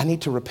 I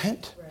need to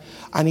repent.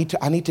 I need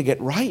to get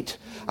right.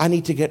 I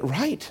need to get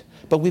right.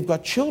 But we've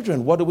got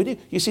children. What do?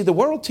 You see, the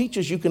world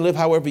teaches you can live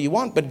however you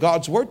want, but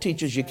God's Word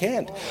teaches you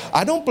can't.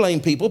 I don't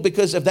blame people,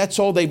 because if that's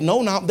all they've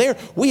known out there,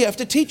 we have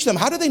to teach them.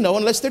 How do they know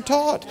unless they're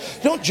taught?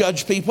 Don't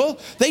judge people.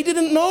 They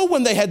didn't know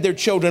when they had their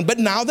children, but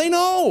now they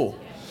know.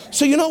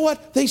 So you know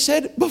what? They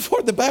said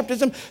before the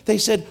baptism, they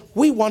said,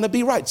 we want to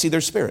be right. See, their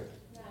spirit.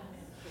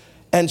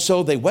 And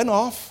so they went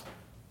off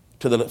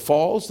to the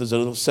falls. There's a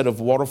little set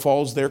of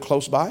waterfalls there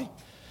close by.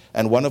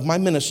 And one of my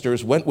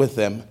ministers went with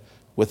them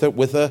with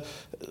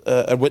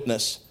a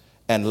witness,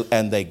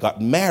 and they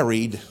got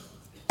married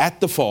at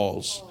the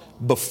falls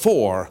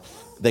before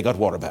they got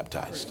water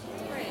baptized.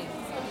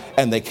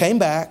 And they came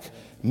back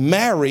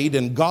married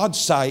in God's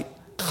sight,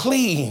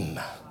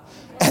 clean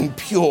and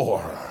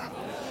pure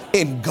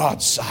in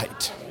God's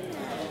sight.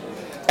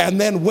 And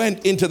then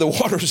went into the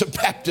waters of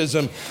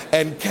baptism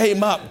and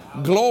came up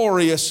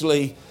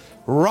gloriously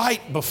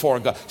right before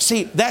God.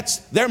 See,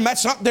 that's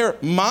not their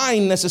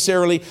mind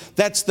necessarily.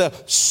 That's the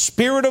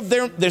spirit of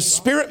their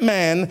spirit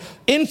man,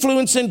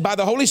 influenced by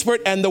the Holy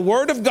Spirit and the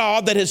Word of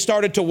God that has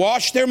started to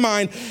wash their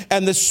mind.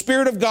 And the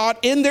Spirit of God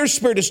in their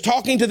spirit is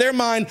talking to their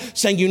mind,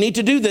 saying, you need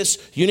to do this.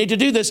 You need to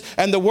do this.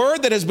 And the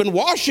Word that has been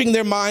washing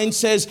their mind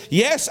says,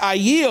 yes, I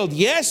yield.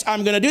 Yes,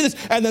 I'm going to do this.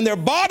 And then their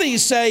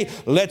bodies say,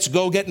 let's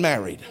go get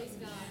married.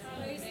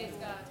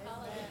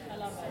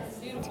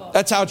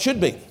 That's how it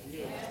should be.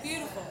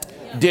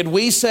 Did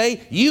we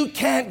say, you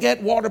can't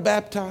get water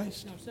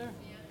baptized? No, sir.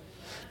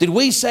 Did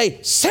we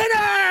say,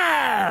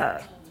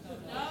 sinner?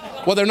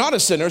 Well, they're not a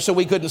sinner, so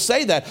we couldn't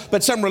say that.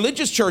 But some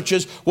religious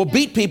churches will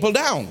beat people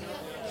down.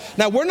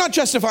 Now, we're not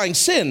justifying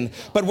sin,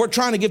 but we're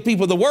trying to give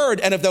people the Word.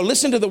 And if they'll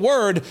listen to the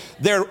Word,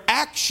 their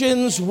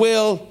actions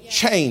will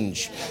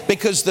change.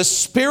 Because the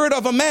spirit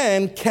of a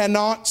man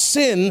cannot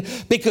sin,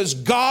 because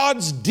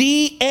God's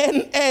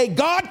DNA,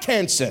 God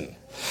can't sin.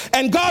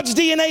 And God's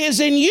DNA is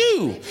in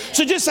you.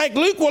 So just like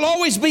Luke will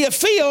always be a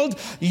field,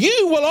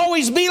 you will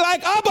always be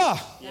like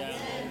Abba.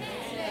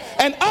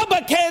 And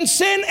Abba can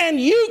sin and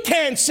you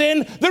can't sin.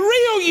 The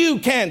real you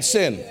can't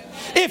sin.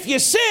 If you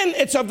sin,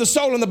 it's of the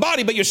soul and the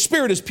body, but your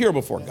spirit is pure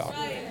before God.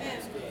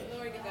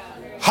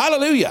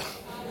 Hallelujah.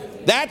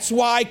 That's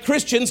why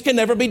Christians can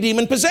never be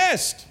demon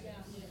possessed.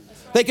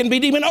 They can be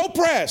demon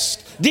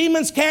oppressed.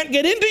 Demons can't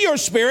get into your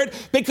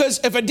spirit because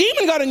if a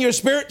demon got in your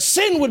spirit,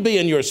 sin would be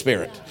in your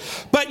spirit.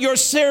 But your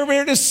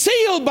spirit is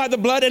sealed by the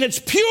blood and it's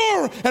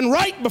pure and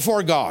right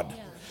before God.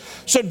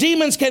 So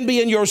demons can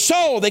be in your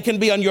soul, they can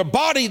be on your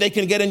body, they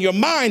can get in your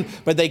mind,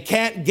 but they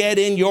can't get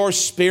in your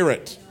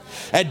spirit.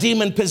 A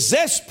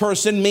demon-possessed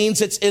person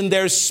means it's in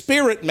their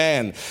spirit,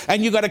 man.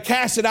 And you got to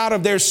cast it out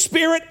of their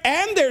spirit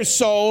and their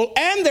soul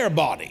and their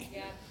body.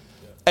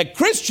 A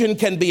Christian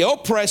can be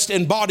oppressed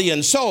in body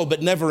and soul,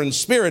 but never in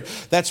spirit.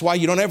 That's why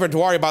you don't ever have to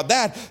worry about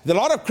that. A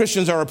lot of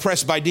Christians are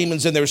oppressed by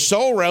demons in their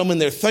soul realm, in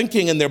their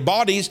thinking, in their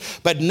bodies,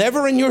 but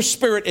never in your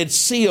spirit. It's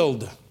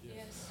sealed.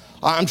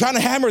 I'm trying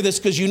to hammer this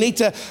because you need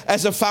to,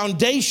 as a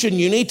foundation,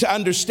 you need to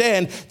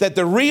understand that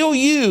the real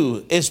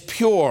you is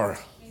pure.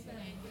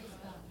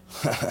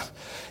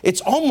 It's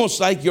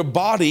almost like your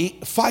body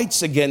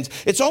fights against,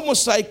 it's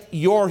almost like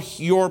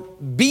your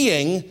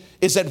being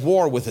is at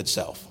war with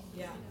itself.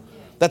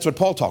 That's what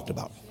Paul talked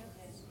about.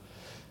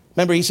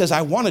 Remember, he says,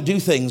 I want to do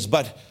things,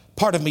 but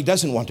part of me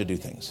doesn't want to do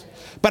things.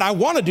 But I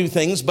want to do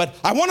things, but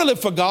I want to live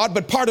for God,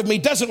 but part of me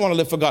doesn't want to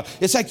live for God.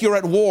 It's like you're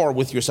at war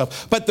with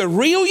yourself. But the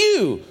real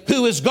you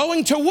who is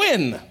going to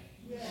win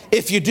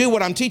if you do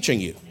what I'm teaching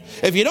you.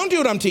 If you don't do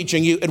what I'm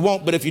teaching you, it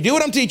won't. But if you do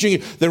what I'm teaching you,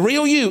 the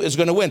real you is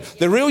going to win.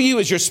 The real you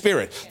is your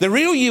spirit. The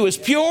real you is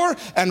pure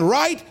and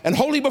right and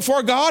holy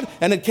before God,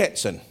 and it can't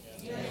sin.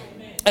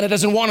 And it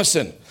doesn't want to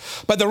sin.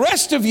 But the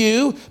rest of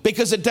you,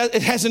 because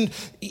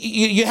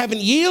you haven't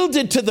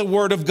yielded to the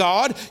word of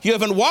God, you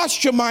haven't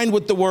washed your mind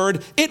with the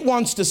word, it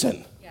wants to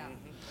sin.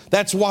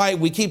 That's why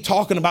we keep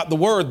talking about the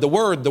word, the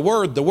word, the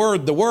word, the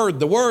word, the word,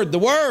 the word, the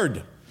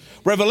word.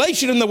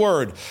 Revelation in the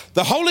word,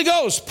 the Holy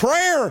Ghost,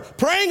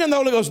 praying in the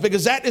Holy Ghost,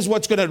 because that is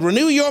what's going to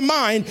renew your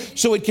mind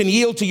so it can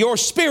yield to your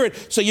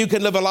spirit, so you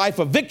can live a life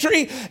of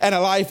victory and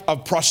a life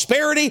of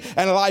prosperity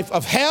and a life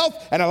of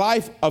health and a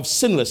life of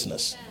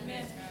sinlessness.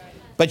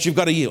 But you've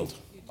got to yield.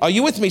 Are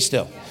you with me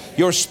still?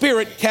 Your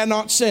spirit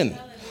cannot sin.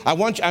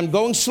 I'm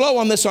going slow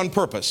on this on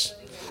purpose.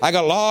 I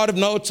got a lot of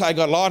notes. I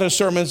got a lot of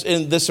sermons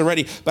in this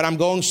already, but I'm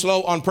going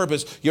slow on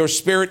purpose. Your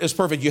spirit is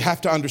perfect. You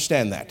have to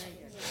understand that.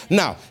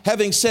 Now,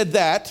 having said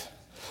that,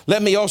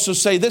 let me also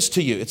say this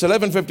to you. It's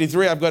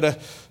 11:53. I've got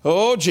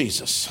oh,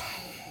 Jesus.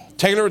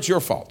 Taylor, it's your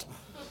fault.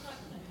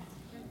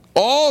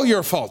 All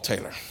your fault,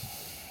 Taylor.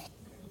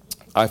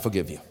 I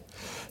forgive you.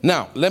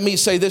 Now, let me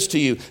say this to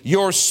you.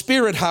 Your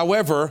spirit,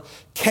 however,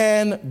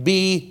 can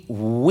be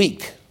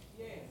weak.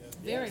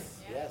 Very.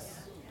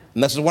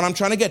 And this is what I'm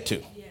trying to get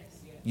to.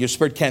 Your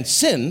spirit can't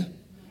sin,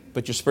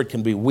 but your spirit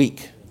can be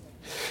weak.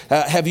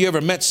 Have you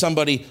ever met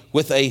somebody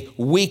with a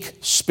weak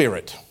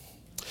spirit?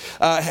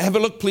 Have a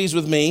look, please,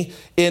 with me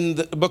in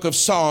the book of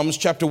Psalms,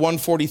 chapter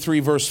 143,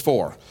 verse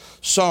 4.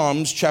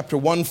 Psalms, chapter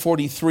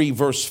 143,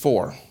 verse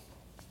 4.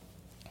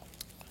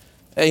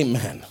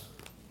 Amen.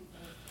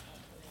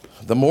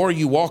 The more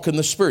you walk in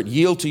the Spirit,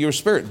 yield to your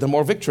spirit, the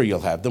more victory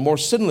you'll have, the more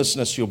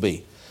sinlessness you'll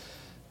be.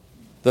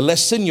 The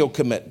less sin you'll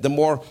commit, the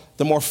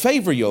more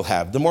favor you'll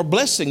have, the more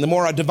blessing, the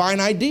more divine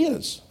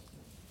ideas,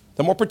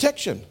 the more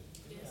protection,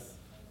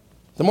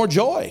 the more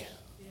joy.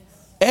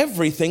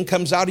 Everything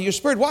comes out of your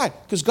spirit. Why?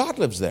 Because God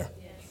lives there.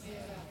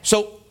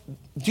 So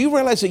do you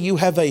realize that you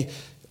have a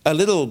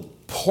little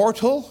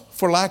portal,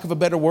 for lack of a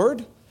better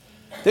word?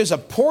 There's a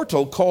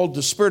portal called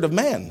the spirit of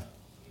man.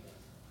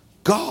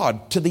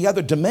 God, to the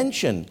other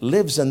dimension,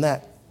 lives in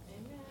that.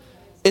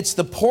 It's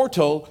the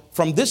portal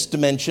from this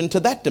dimension to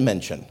that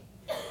dimension.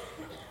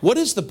 What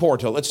is the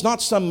portal? It's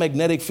not some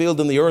magnetic field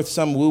in the earth,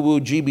 some woo-woo,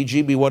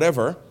 GB,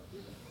 whatever.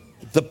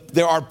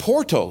 There are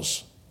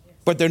portals,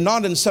 but they're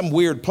not in some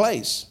weird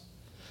place.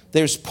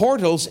 There's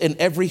portals in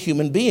every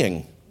human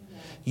being.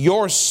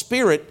 Your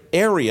spirit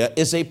area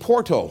is a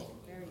portal.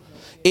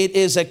 It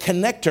is a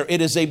connector.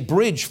 It is a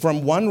bridge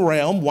from one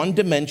realm, one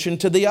dimension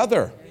to the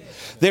other.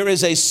 There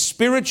is a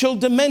spiritual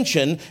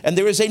dimension and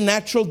there is a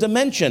natural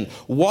dimension.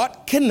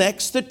 What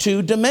connects the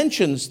two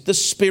dimensions? The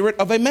spirit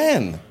of a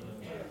man.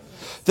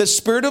 The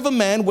spirit of a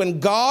man, when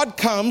God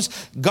comes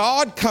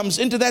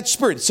into that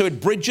spirit. So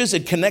it bridges,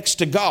 it connects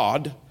to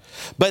God.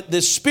 But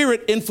the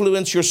spirit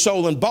influences your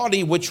soul and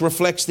body, which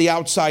reflects the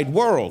outside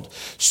world.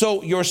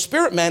 So your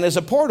spirit man is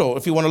a portal,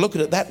 if you want to look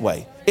at it that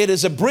way. It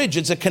is a bridge,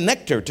 it's a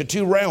connector to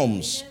two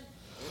realms.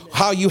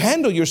 How you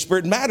handle your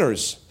spirit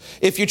matters.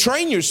 If you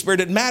train your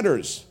spirit, it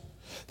matters.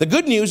 The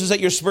good news is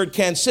that your spirit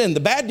can't sin. The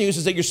bad news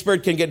is that your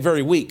spirit can get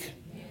very weak.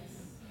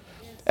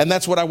 And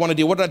that's what I want to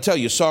do. What did I tell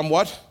you? Psalm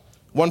what?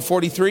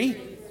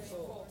 143?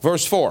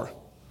 Verse 4.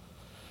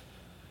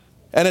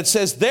 And it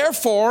says,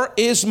 therefore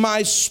is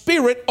my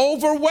spirit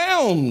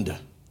overwhelmed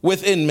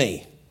within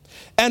me,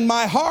 and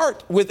my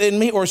heart within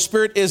me, or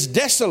spirit, is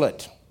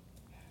desolate.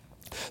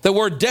 The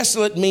word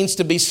desolate means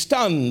to be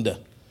stunned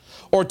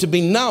or to be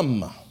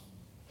numb.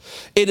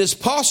 It is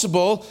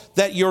possible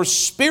that your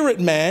spirit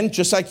man,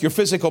 just like your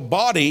physical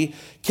body,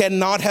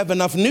 cannot have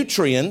enough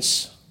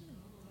nutrients,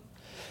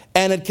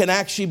 and it can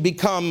actually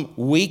become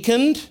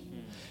weakened.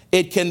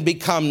 It can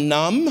become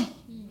numb.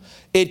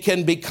 It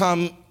can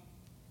become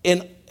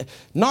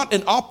not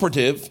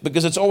inoperative,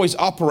 because it's always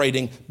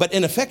operating, but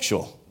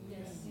ineffectual.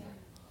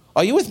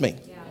 Are you with me?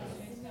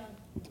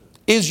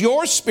 Is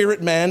your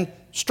spirit man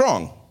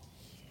strong?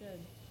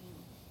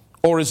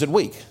 Or is it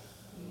weak?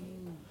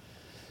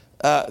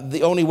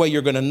 The only way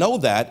you're going to know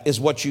that is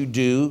what you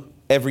do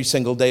every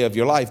single day of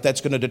your life.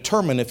 That's going to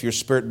determine if your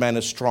spirit man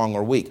is strong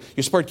or weak.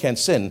 Your spirit can't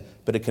sin,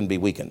 but it can be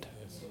weakened.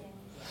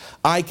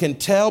 I can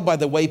tell by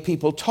the way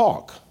people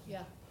talk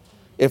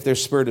if their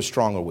spirit is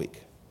strong or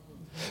weak.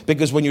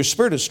 Because when your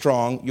spirit is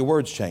strong, your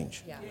words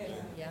change.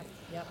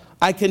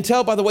 I can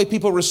tell by the way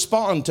people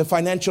respond to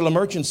financial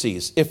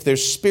emergencies if their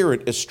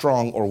spirit is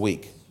strong or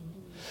weak.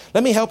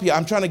 Let me help you.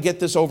 I'm trying to get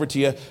this over to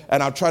you,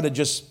 and I'll try to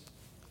just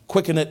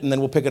quicken it, and then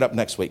we'll pick it up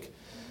next week.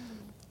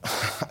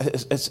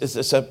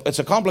 It's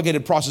a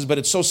complicated process, but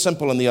it's so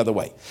simple in the other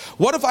way.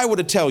 What if I were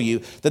to tell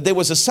you that there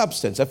was a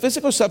substance, a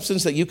physical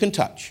substance that you can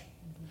touch,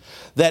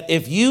 that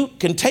if you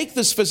can take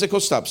this physical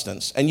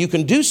substance and you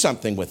can do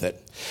something with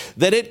it,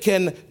 that it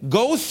can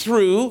go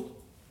through,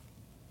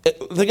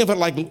 think of it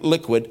like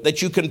liquid,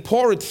 that you can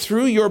pour it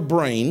through your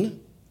brain,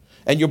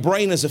 and your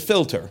brain is a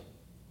filter.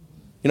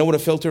 You know what a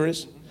filter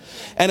is?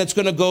 And it's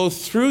going to go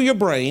through your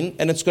brain,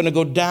 and it's going to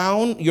go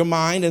down your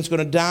mind, and it's going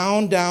to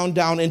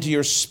down into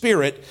your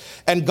spirit.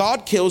 And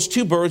God kills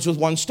two birds with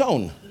one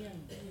stone.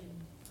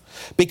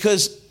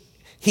 Because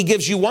he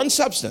gives you one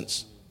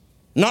substance,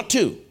 not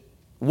two,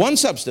 one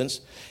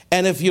substance.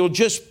 And if you'll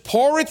just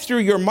pour it through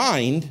your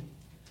mind,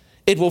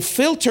 it will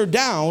filter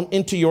down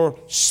into your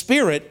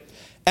spirit,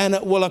 and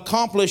it will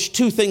accomplish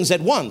two things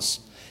at once.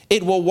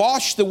 It will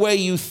wash the way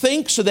you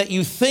think so that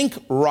you think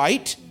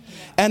right.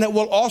 And it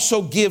will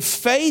also give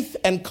faith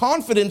and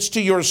confidence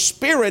to your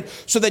spirit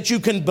so that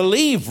you can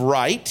believe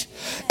right.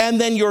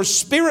 And then your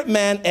spirit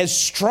man is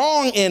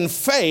strong in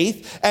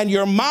faith, and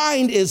your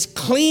mind is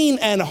clean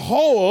and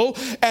whole.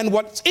 And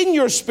what's in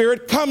your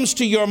spirit comes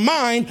to your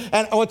mind,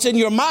 and what's in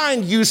your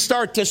mind you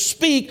start to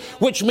speak,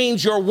 which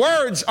means your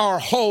words are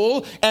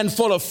whole and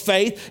full of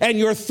faith, and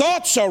your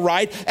thoughts are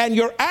right, and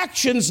your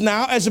actions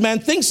now, as a man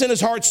thinks in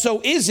his heart,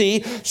 so is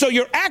he. So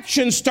your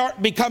actions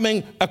start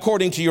becoming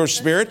according to your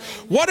spirit.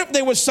 What if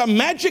there was some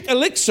magic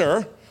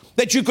elixir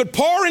that you could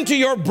pour into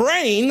your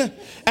brain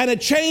and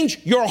it change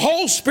your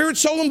whole spirit,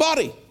 soul, and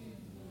body?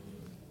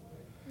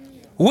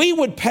 We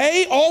would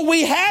pay all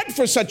we had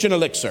for such an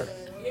elixir.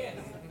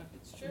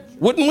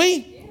 Wouldn't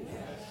we?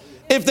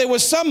 If there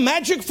was some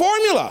magic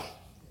formula.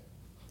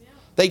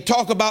 They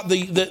talk about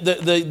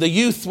the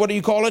youth, what do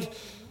you call it?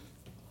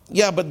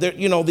 Yeah, but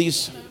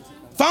these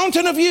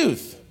fountain of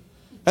youth.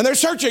 And they're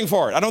searching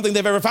for it. I don't think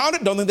they've ever found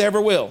it. Don't think they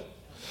ever will.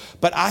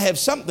 But I have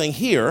something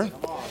here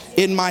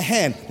in my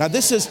hand. Now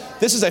this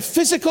is a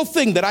physical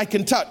thing that I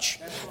can touch.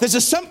 This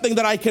is something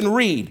that I can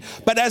read.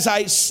 But as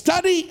I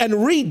study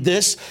and read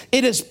this,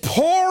 it is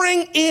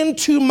pouring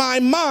into my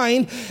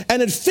mind,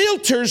 and it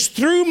filters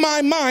through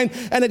my mind,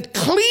 and it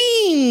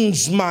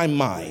cleans my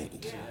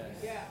mind.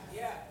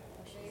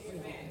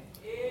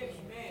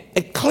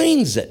 It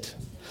cleans it.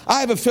 I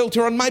have a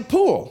filter on my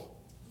pool.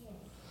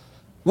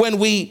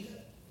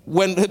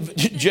 When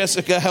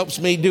Jessica helps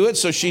me do it,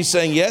 so she's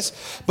saying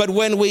yes. But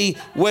when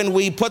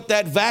we put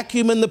that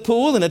vacuum in the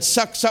pool and it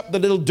sucks up the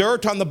little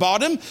dirt on the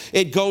bottom,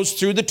 it goes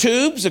through the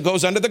tubes, it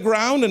goes under the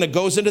ground, and it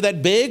goes into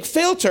that big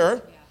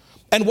filter.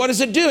 And what is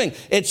it doing?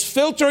 It's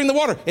filtering the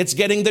water. It's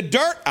getting the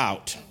dirt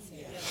out.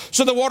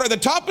 So the water at the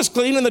top is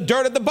clean and the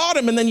dirt at the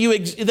bottom, and then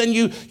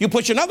you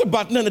push another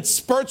button and it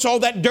spurts all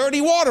that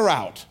dirty water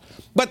out.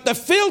 But the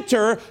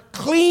filter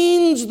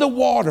cleans the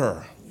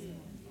water.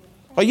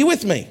 Are you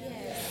with me?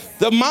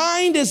 The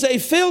mind is a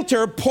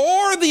filter.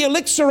 Pour the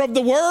elixir of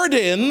the word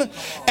in,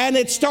 and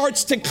it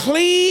starts to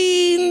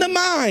clean the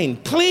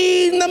mind.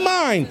 Clean the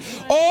mind.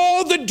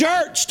 All the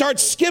dirt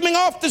starts skimming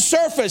off the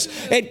surface.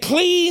 It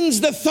cleans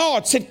the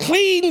thoughts. It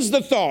cleans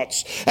the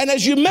thoughts. And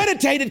as you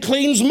meditate, it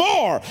cleans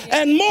more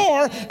and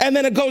more. And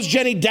then it goes,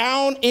 Jenny,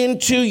 down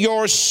into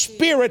your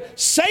spirit.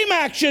 Same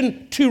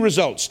action, two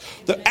results.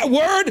 The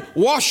word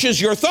washes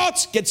your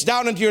thoughts, gets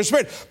down into your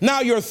spirit. Now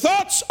your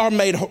thoughts are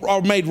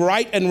made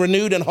right and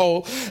renewed and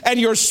whole. And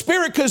your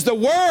spirit, because the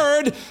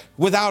word,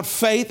 without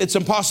faith, it's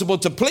impossible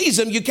to please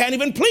him. You can't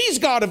even please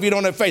God if you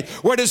don't have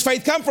faith. Where does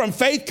faith come from?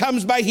 Faith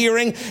comes by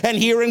hearing, and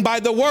hearing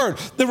by the word.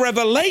 The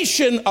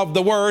revelation of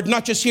the word,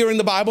 not just hearing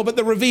the Bible, but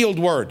the revealed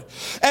word.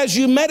 As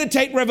you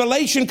meditate,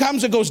 revelation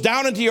comes, it goes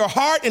down into your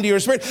heart, into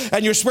your spirit,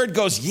 and your spirit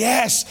goes,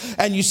 yes.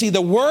 And you see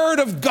the word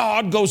of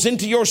God goes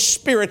into your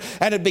spirit,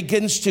 and it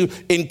begins to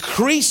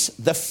increase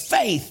the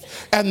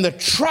faith and the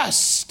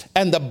trust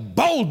and the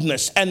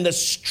boldness and the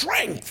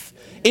strength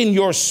in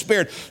your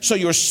spirit, so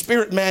your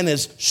spirit man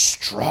is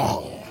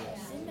strong.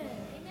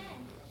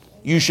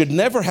 You should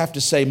never have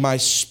to say, my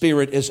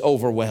spirit is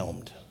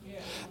overwhelmed.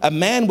 A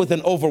man with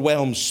an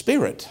overwhelmed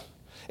spirit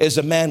is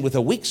a man with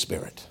a weak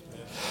spirit.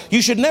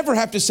 You should never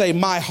have to say,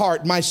 my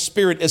heart, my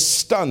spirit is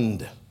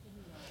stunned,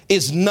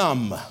 is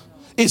numb,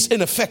 is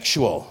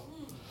ineffectual.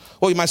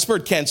 Well, my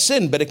spirit can't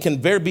sin, but it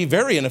can be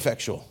very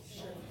ineffectual.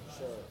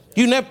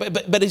 You never,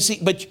 but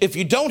if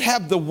you don't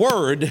have the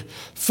word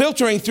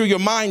filtering through your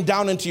mind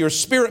down into your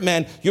spirit,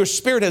 man, your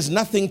spirit has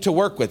nothing to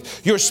work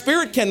with. Your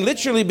spirit can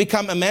literally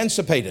become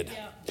emancipated.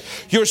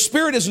 Your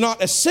spirit is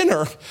not a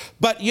sinner,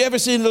 but you ever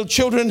see little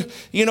children,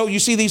 you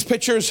see these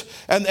pictures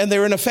and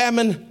they're in a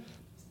famine.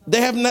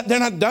 They're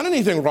not done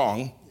anything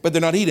wrong, but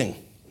they're not eating.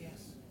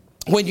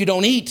 When you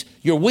don't eat,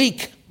 you're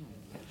weak.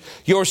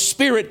 Your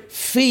spirit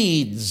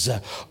feeds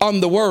on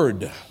the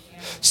word.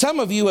 Some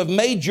of you have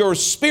made your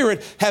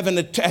spirit have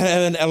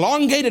an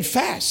elongated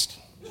fast.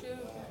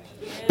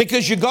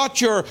 Because you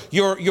got your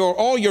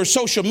all your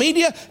social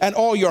media and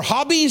all your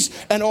hobbies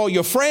and all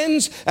your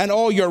friends and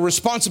all your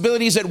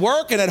responsibilities at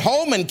work and at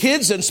home and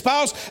kids and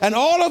spouse, and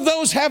all of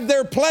those have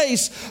their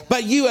place,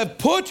 but you have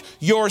put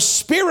your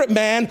spirit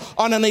man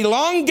on an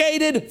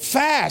elongated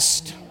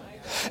fast.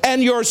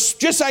 And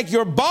just like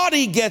your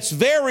body gets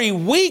very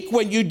weak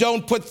when you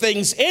don't put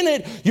things in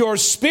it, your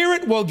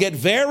spirit will get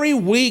very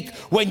weak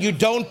when you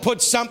don't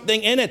put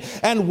something in it.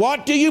 And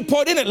what do you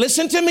put in it?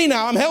 Listen to me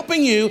now, I'm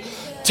helping you.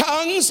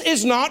 Tongues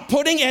is not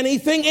putting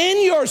anything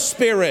in your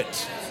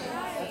spirit.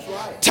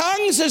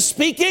 Tongues is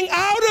speaking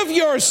out of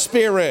your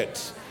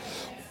spirit.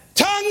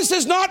 Tongues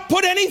does not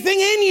put anything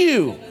in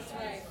you.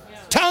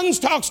 Tongues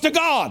talks to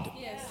God.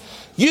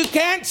 You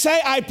can't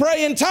say, I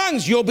pray in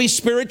tongues. You'll be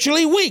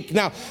spiritually weak.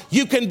 Now,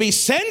 you can be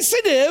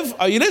sensitive,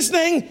 are you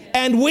listening,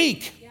 and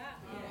weak.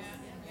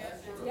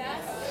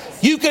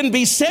 You can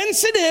be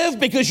sensitive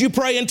because you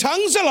pray in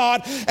tongues a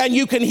lot and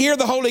you can hear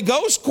the Holy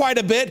Ghost quite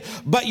a bit,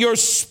 but your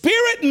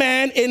spirit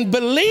man in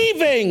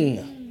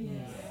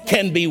believing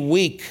can be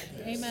weak.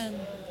 Amen.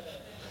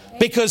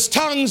 Because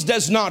tongues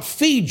does not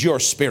feed your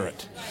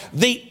spirit.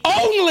 The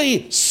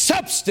only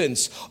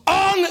substance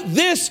on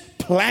this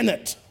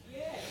planet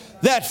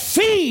that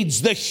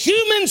feeds the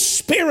human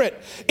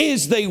spirit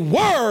is the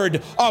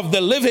word of the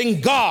living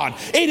God.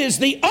 It is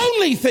the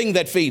only thing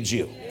that feeds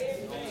you.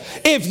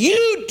 If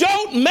you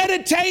don't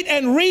meditate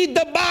and read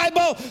the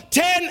Bible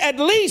at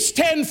least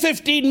 10,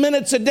 15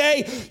 minutes a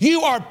day,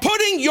 you are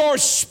putting your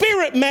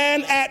spirit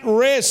man at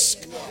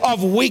risk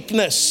of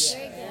weakness.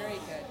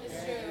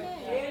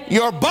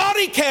 Your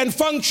body can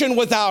function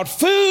without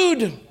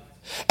food,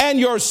 and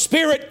your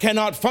spirit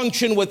cannot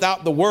function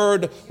without the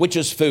word, which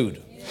is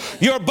food.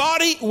 Your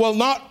body will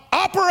not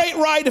operate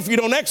right if you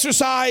don't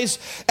exercise,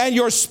 and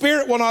your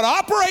spirit will not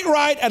operate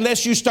right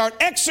unless you start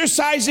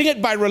exercising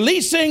it by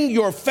releasing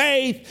your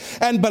faith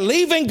and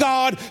believing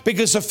God,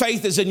 because the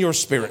faith is in your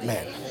spirit,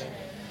 man.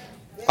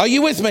 Are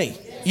you with me?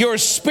 Your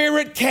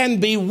spirit can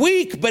be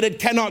weak, but it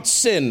cannot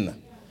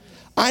sin.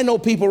 I know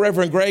people,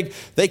 Reverend Greg,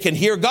 they can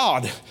hear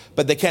God,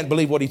 but they can't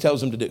believe what he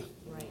tells them to do.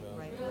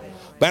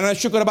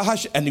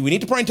 And we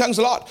need to pray in tongues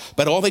a lot,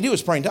 but all they do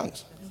is pray in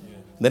tongues.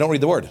 They don't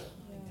read the word.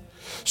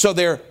 So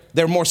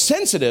they're more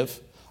sensitive.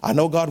 I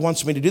know God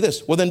wants me to do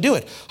this. Well, then do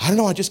it. I don't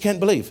know. I just can't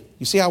believe.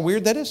 You see how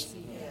weird that is?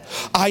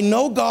 I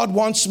know God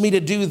wants me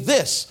to do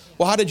this.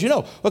 Well, how did you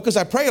know? Well, because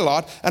I pray a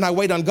lot and I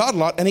wait on God a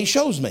lot and he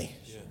shows me.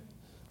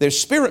 Their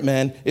spirit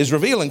man is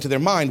revealing to their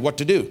mind what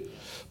to do.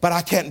 But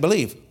I can't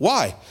believe.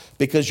 Why?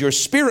 Because your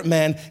spirit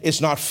man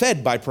is not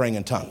fed by praying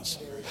in tongues.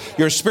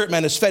 Your spirit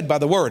man is fed by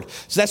the word.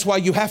 So that's why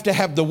you have to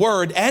have the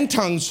word and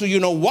tongues so you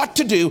know what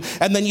to do,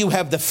 and then you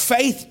have the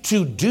faith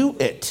to do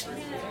it.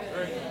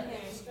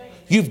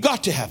 You've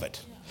got to have it.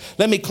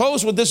 Let me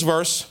close with this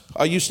verse.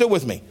 Are you still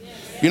with me?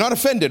 You're not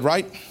offended,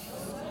 right?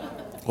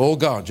 Oh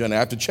God, Jenny, I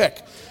have to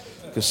check.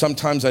 Because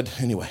sometimes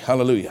anyway,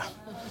 hallelujah.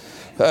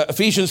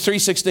 Ephesians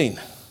 3:16.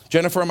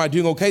 Jennifer, am I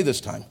doing okay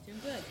this time?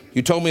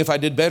 You told me if I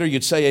did better,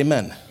 you'd say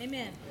amen.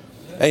 Amen.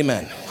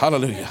 Amen.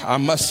 Hallelujah. I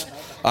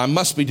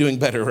must be doing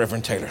better,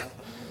 Reverend Taylor.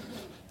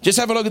 Just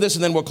have a look at this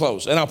and then we'll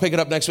close. And I'll pick it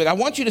up next week. I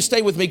want you to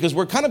stay with me because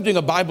we're kind of doing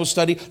a Bible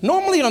study.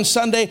 Normally on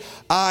Sunday,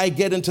 I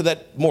get into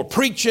that more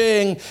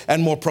preaching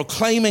and more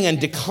proclaiming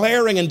and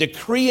declaring and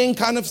decreeing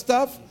kind of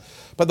stuff.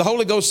 But the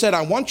Holy Ghost said,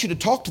 I want you to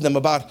talk to them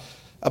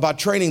about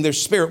training their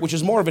spirit, which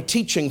is more of a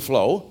teaching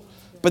flow.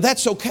 But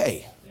that's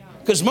okay.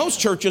 Because most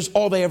churches,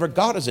 all they ever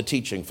got is a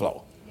teaching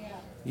flow.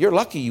 You're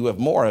lucky you have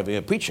more of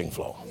a preaching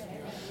flow.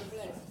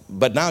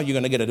 But now you're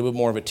going to get a little bit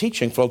more of a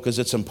teaching flow because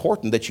it's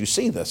important that you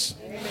see this.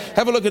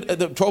 Have a look at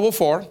the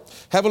 12:04.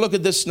 Have a look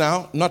at this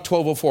now. Not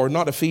 12:04,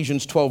 not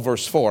Ephesians 12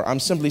 verse 4.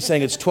 I'm simply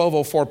saying it's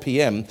 12:04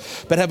 p.m.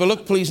 But have a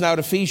look, please, now at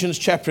Ephesians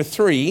chapter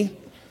 3.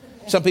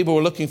 Some people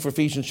were looking for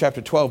Ephesians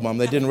chapter 12, Mom.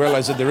 They didn't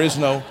realize that there's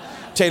no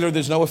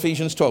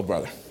Ephesians 12,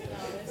 brother.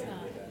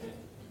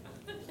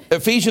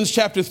 Ephesians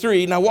chapter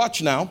 3. Now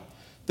watch now.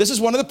 This is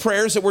one of the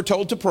prayers that we're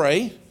told to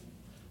pray.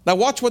 Now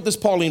watch what this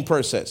Pauline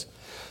prayer says.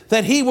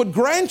 That he would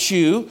grant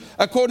you,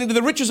 according to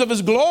the riches of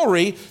his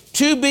glory,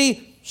 to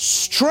be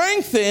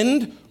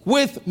strengthened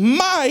with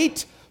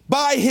might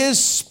by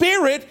his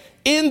spirit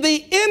in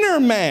the inner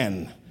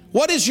man.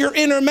 What is your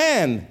inner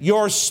man?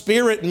 Your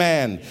spirit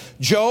man.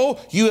 Joe,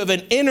 you have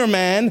an inner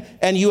man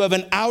and you have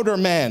an outer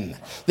man.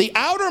 The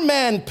outer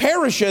man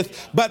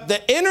perisheth, but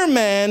the inner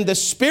man, the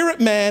spirit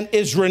man,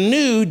 is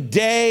renewed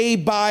day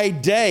by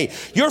day.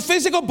 Your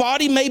physical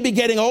body may be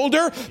getting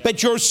older,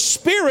 but your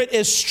spirit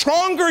is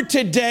stronger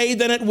today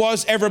than it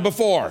was ever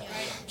before.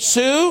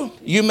 Sue,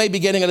 you may be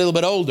getting a little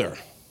bit older.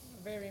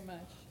 Very much.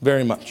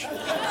 Very much.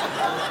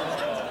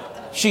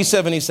 She's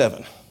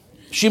 77.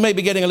 She may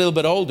be getting a little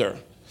bit older.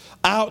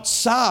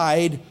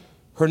 outside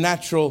her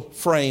natural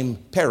frame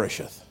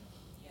perisheth.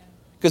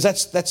 Because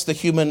that's the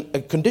human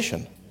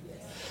condition.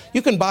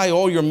 You can buy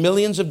all your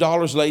millions of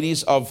dollars,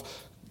 ladies, of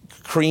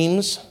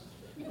creams,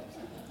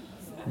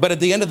 but at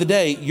the end of the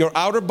day, your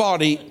outer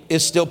body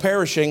is still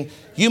perishing.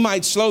 You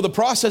might slow the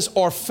process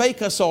or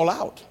fake us all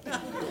out.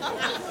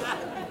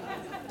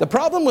 The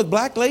problem with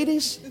black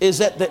ladies is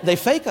that they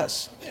fake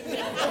us.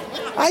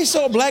 I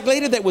saw a black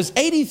lady that was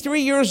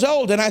 83 years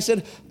old, and I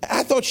said,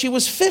 I thought she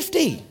was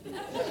 50.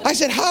 I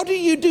said, how do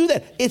you do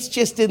that? It's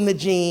just in the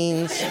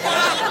genes.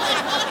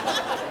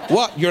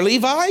 What, your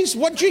Levi's?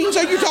 What jeans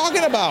are you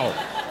talking about?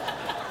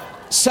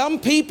 Some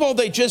people,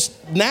 they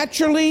just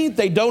naturally,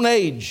 they don't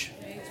age.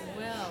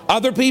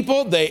 Other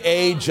people, they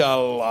age a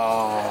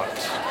lot.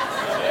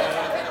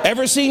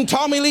 Ever seen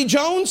Tommy Lee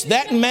Jones?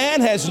 That man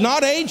has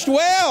not aged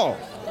well.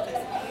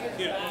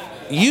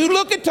 You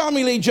look at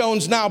Tommy Lee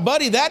Jones now,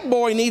 buddy, that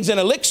boy needs an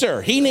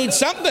elixir. He needs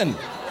something.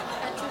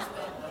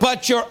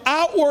 But your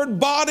outward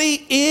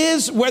body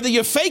is, whether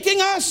you're faking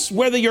us,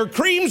 whether your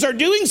creams are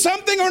doing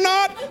something or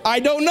not,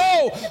 I don't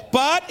know.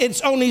 But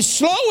it's only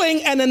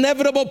slowing an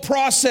inevitable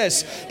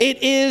process.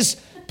 It is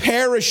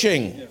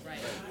perishing.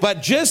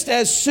 But just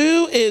as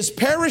Sue is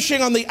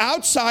perishing on the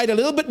outside a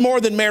little bit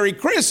more than Mary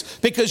Chris,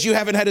 because you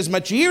haven't had as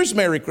much years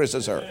Mary Chris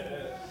as her.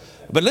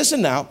 But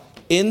listen now,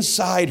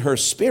 inside her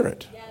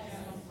spirit,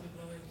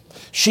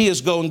 she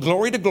is going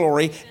glory to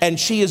glory, and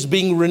she is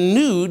being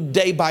renewed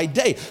day by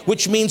day,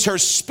 which means her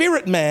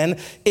spirit man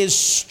is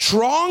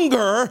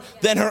stronger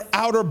than her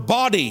outer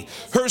body.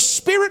 Her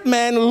spirit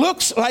man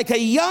looks like a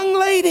young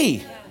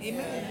lady,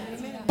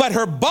 but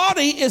her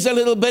body is a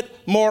little bit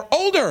more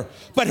older.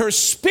 But her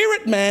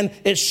spirit man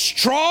is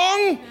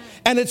strong,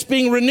 and it's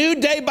being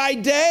renewed day by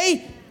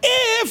day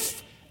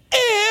if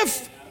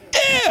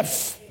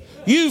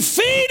you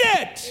feed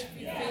it.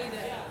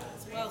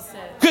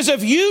 Because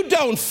if you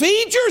don't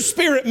feed your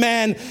spirit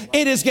man,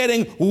 it is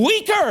getting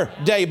weaker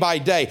day by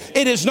day.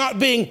 It is not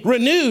being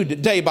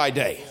renewed day by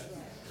day.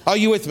 Are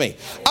you with me?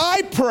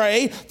 I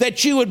pray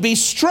that you would be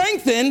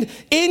strengthened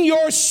in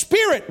your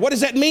spirit. What does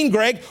that mean,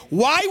 Greg?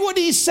 Why would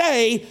he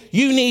say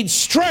you need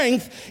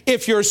strength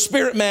if your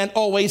spirit man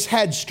always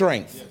had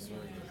strength?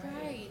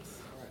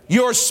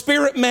 Your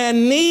spirit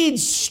man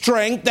needs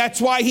strength. That's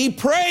why he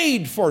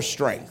prayed for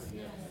strength.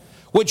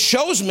 Which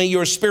shows me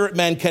your spirit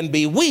man can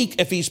be weak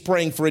if he's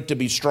praying for it to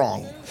be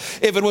strong.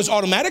 If it was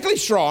automatically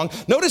strong,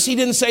 notice he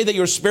didn't say that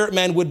your spirit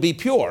man would be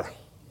pure.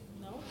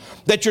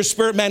 That your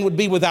spirit man would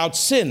be without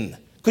sin.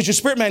 Because your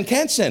spirit man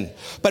can't sin.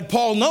 But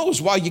Paul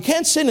knows while you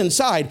can't sin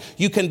inside,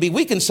 you can be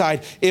weak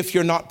inside if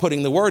you're not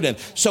putting the word in.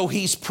 So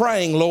he's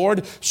praying,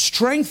 Lord,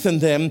 strengthen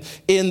them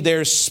in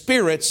their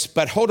spirits.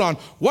 But hold on,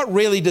 what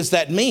really does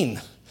that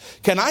mean?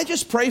 Can I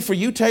just pray for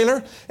you,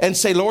 Taylor, and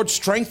say, Lord,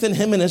 strengthen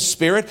him in his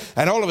spirit?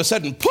 And all of a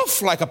sudden,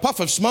 poof, like a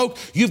puff of smoke,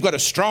 you've got a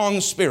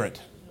strong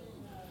spirit.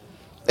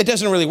 It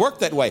doesn't really work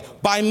that way.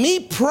 By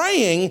me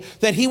praying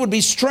that he would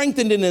be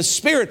strengthened in his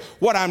spirit,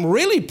 what I'm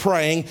really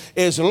praying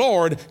is,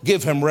 Lord,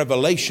 give him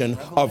revelation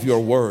of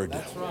your word.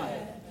 That's right.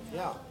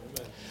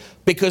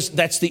 Because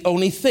that's the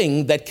only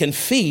thing that can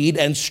feed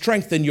and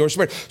strengthen your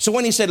spirit. So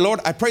when he said, Lord,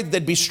 I pray that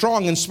they'd be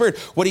strong in spirit,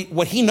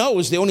 what he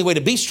knows, the only way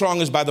to be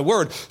strong is by the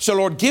word. So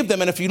Lord, give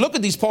them, and if you look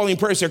at these Pauline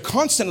prayers, they're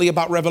constantly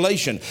about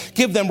revelation.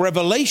 Give them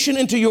revelation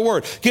into your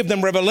word. Give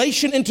them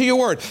revelation into your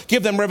word.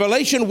 Give them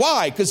revelation.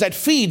 Why? Because that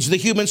feeds the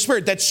human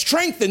spirit. That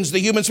strengthens the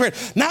human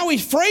spirit. Now he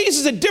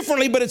phrases it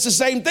differently, but it's the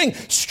same thing.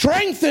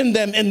 Strengthen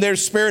them in their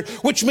spirit,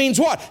 which means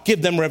what?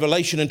 Give them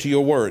revelation into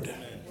your word.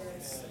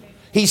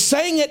 He's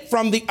saying it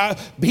from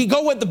he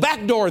go with the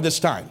back door this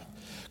time.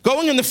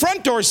 Going in the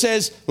front door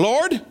says,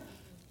 Lord,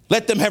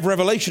 let them have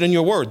revelation in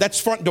your word. That's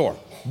front door.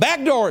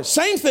 Back door,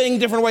 same thing,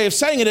 different way of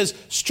saying it is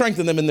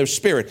strengthen them in their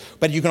spirit.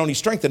 But you can only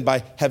strengthen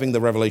by having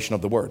the revelation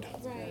of the word.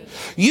 Right.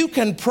 You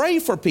can pray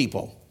for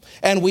people.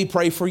 And we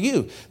pray for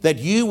you, that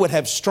you would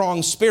have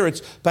strong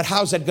spirits. But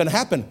how's that going to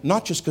happen?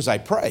 Not just because I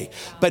pray,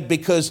 but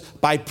because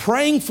by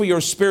praying for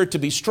your spirit to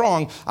be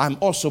strong, I'm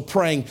also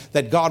praying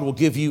that God will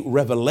give you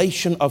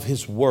revelation of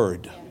his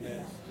word.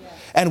 Yes.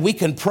 And we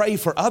can pray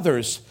for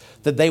others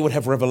that they would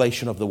have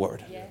revelation of the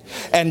word.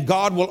 Yes. And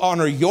God will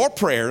honor your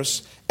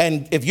prayers.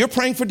 And if you're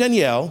praying for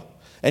Danielle,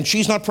 and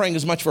she's not praying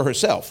as much for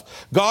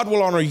herself, God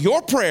will honor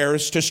your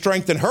prayers to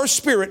strengthen her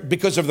spirit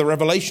because of the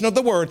revelation of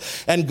the word,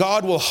 and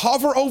God will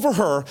hover over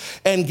her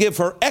and give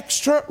her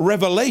extra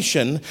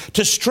revelation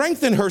to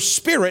strengthen her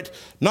spirit,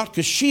 not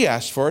because she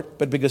asked for it,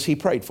 but because he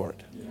prayed for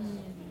it.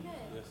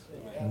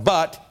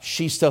 But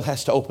she still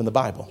has to open the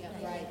Bible.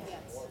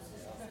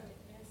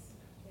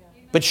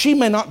 But she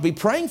may not be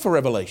praying for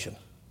revelation,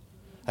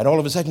 and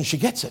all of a sudden she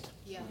gets it.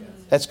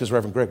 That's because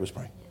Reverend Greg was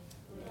praying.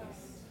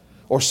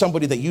 Or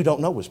somebody that you don't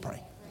know was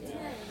praying.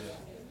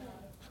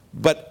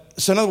 But,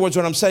 so in other words,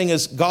 what I'm saying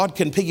is God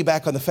can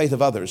piggyback on the faith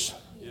of others,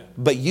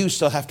 but you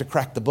still have to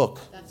crack the book.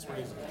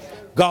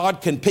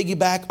 God can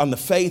piggyback on the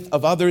faith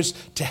of others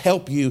to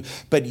help you,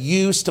 but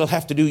you still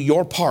have to do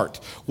your part.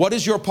 What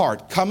is your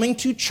part? Coming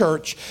to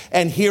church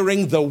and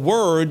hearing the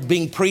word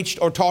being preached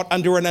or taught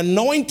under an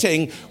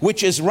anointing,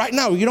 which is right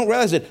now, you don't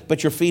realize it,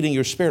 but you're feeding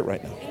your spirit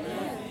right now.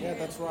 Yeah,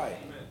 that's right.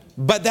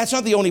 But that's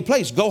not the only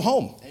place. Go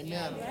home.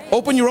 Amen.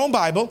 Open your own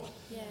Bible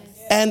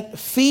and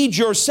feed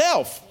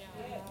yourself.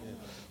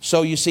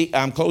 So you see,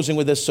 I'm closing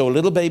with this. So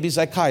little babies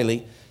like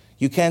Kylie,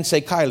 you can't say,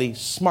 Kylie,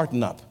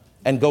 smarten up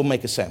and go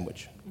make a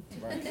sandwich.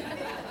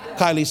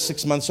 Kylie's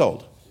 6 months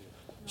old.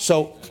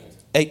 So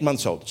 8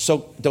 months old.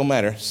 So don't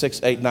matter,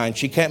 6, 8, 9.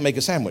 She can't make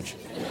a sandwich.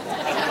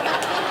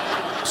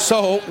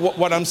 So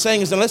what I'm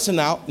saying is, and listen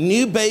now,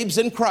 new babes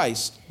in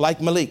Christ,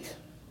 like Malik.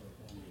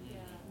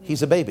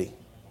 He's a baby.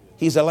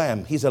 He's a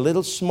lamb. He's a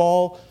little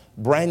small,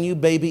 brand new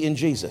baby in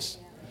Jesus.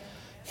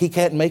 He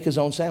can't make his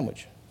own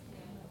sandwich.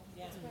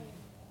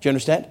 Do you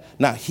understand?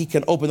 Now, he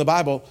can open the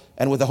Bible,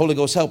 and with the Holy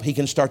Ghost's help, he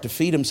can start to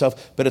feed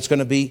himself, but it's going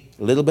to be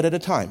a little bit at a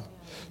time.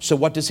 So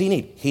what does he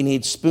need? He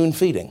needs spoon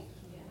feeding,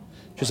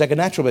 just like a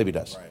natural baby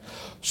does.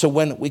 So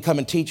when we come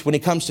and teach, when he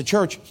comes to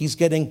church, he's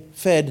getting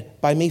fed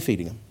by me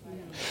feeding him.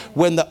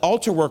 When the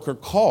altar worker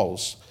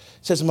calls,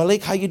 says,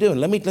 Malik, how you doing?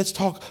 Let's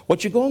talk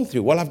what you're going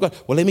through. Well,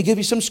 let me give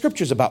you some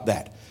scriptures about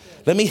that.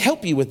 Let me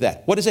help you with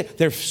that. What is it?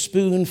 They're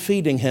spoon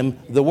feeding him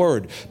the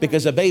word,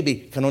 because a baby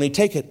can only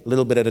take it a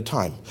little bit at a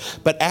time.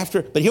 But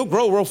he'll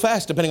grow real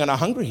fast depending on how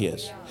hungry he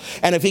is.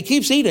 And if he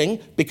keeps eating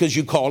because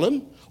you call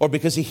him, or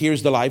because he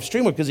hears the live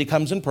stream, or because he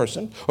comes in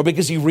person, or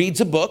because he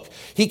reads a book,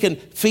 he can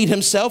feed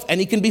himself and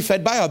he can be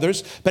fed by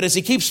others. But as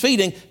he keeps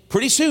feeding,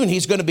 pretty soon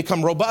he's going to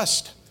become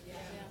robust.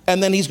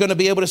 And then he's going to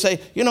be able to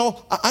say,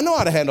 I know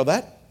how to handle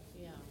that.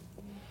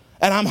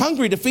 And I'm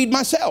hungry to feed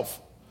myself.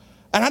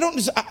 And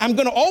I'm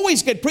going to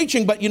always get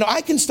preaching, but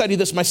I can study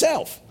this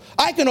myself.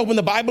 I can open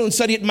the Bible and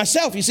study it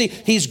myself. You see,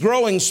 he's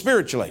growing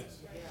spiritually.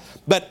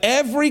 But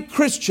every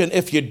Christian,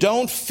 if you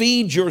don't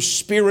feed your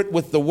spirit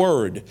with the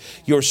word,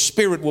 your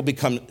spirit will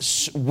become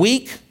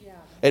weak.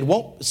 It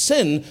won't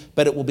sin,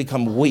 but it will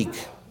become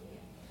weak.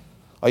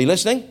 Are you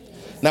listening?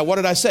 Now, what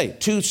did I say?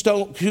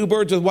 Two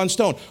birds with one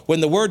stone. When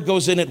the word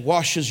goes in, it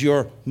washes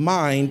your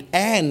mind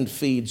and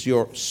feeds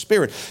your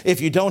spirit. If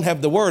you don't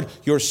have the word,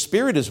 your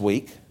spirit is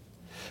weak,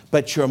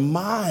 but your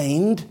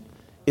mind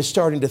is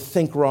starting to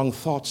think wrong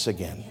thoughts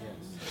again.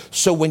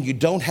 So when you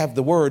don't have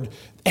the word,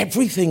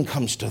 everything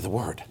comes to the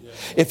word.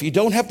 If you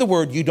don't have the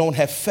word, you don't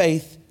have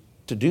faith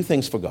to do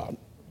things for God.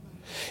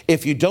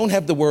 If you don't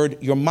have the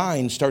word, your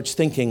mind starts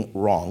thinking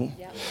wrong.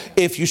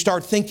 If you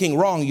start thinking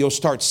wrong, you'll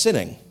start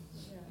sinning.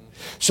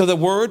 So the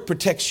word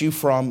protects you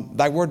from,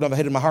 thy word have I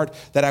hid in my heart,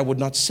 that I would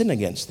not sin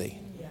against thee.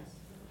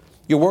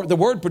 The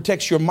word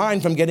protects your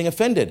mind from getting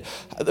offended.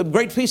 The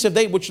great peace of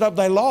they which love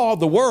thy law,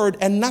 the word,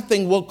 and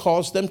nothing will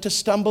cause them to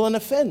stumble in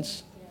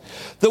offense.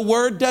 The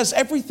word does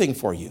everything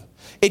for you.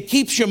 It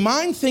keeps your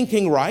mind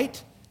thinking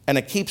right, and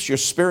it keeps your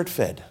spirit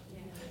fed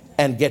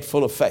and get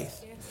full of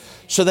faith.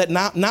 So that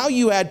now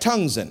you add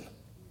tongues in.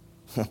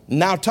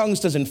 Now tongues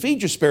doesn't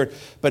feed your spirit,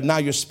 but now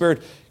your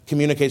spirit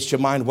communicates to your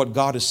mind what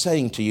God is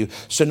saying to you.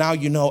 So now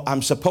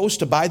I'm supposed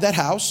to buy that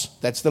house.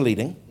 That's the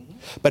leading.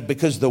 But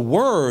because the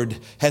word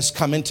has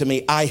come into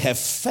me, I have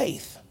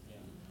faith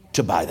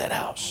to buy that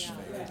house.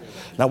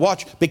 Now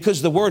watch,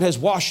 because the word has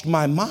washed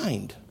my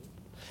mind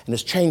and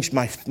has changed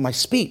my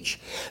speech.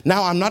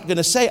 Now I'm not going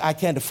to say I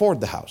can't afford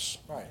the house.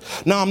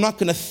 Now I'm not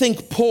going to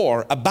think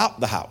poor about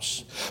the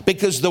house,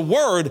 because the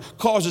word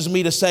causes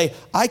me to say,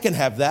 I can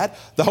have that.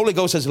 The Holy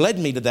Ghost has led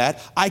me to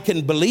that. I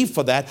can believe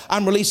for that.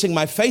 I'm releasing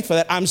my faith for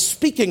that. I'm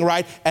speaking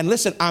right. And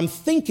listen, I'm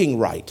thinking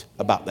right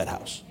about that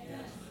house.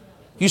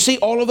 You see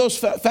all of those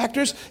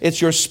factors? It's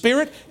your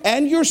spirit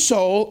and your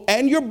soul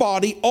and your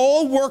body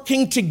all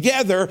working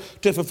together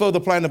to fulfill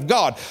the plan of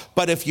God.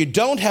 But if you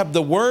don't have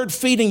the word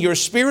feeding your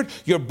spirit,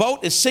 your boat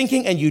is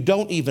sinking and you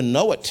don't even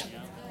know it.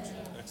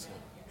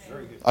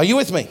 Are you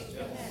with me?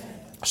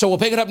 So we'll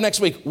pick it up next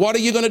week. What are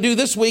you going to do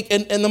this week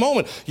in the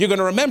moment? You're going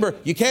to remember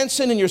you can't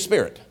sin in your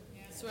spirit.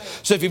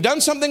 So if you've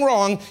done something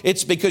wrong,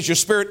 it's because your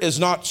spirit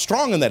is not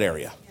strong in that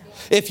area.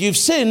 If you've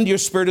sinned, your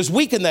spirit is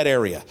weak in that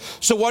area.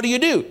 So what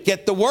do?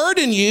 Get the word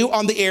in you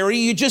on the area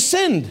you just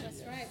sinned.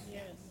 That's right.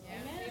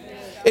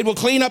 It will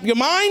clean up your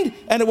mind,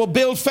 and it will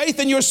build faith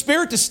in your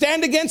spirit to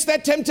stand against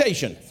that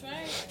temptation.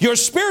 Right. Your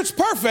spirit's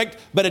perfect,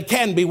 but it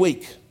can be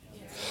weak.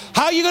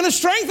 How are you going to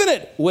strengthen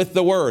it? With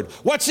the word.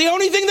 What's the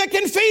only thing that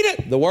can feed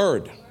it? The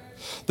word.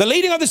 The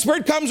leading of the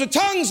Spirit comes with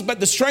tongues, but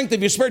the strength of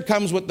your spirit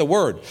comes with the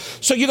word.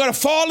 So you got to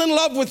fall in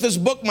love with this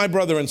book, my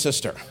brother and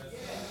sister.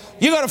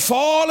 You got to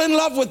fall in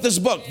love with this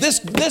book. This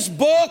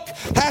book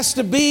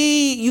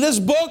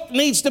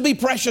needs to be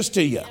precious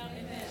to you.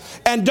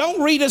 And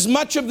don't read as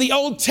much of the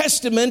Old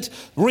Testament.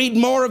 Read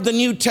more of the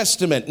New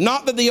Testament.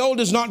 Not that the Old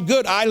is not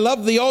good. I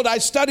love the Old. I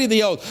study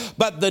the Old.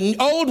 But the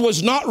Old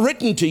was not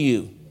written to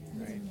you.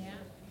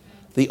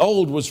 The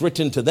Old was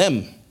written to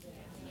them.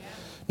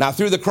 Now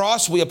through the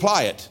cross we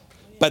apply it.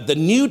 But the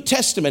New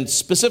Testament,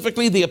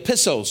 specifically the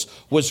epistles,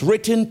 was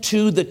written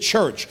to the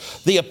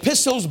church. The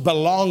epistles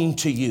belong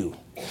to you.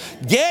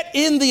 Get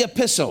in the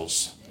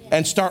epistles.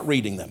 and start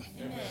reading them.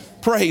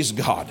 Praise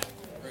God.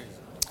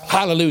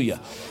 Hallelujah.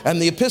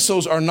 And the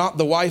epistles are not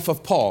the wife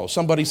of Paul.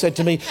 Somebody said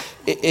to me,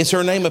 is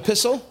her name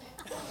Epistle?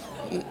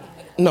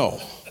 No.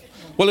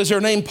 Well, is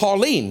her name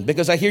Pauline?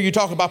 Because I hear you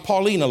talk about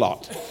Pauline a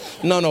lot.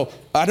 No.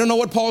 I don't know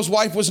what Paul's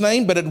wife was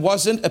named, but it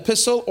wasn't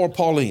Epistle or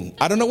Pauline.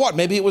 I don't know what.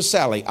 Maybe it was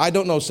Sally. I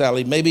don't know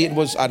Sally. Maybe it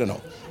was, I don't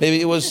know. Maybe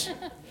it was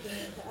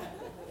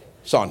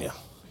Sonia.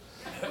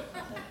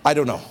 I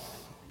don't know.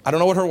 I don't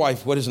know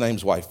what his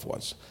name's wife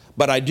was.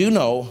 But I do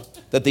know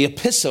that the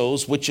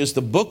epistles, which is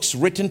the books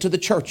written to the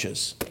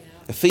churches,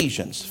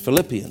 Ephesians,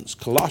 Philippians,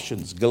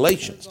 Colossians,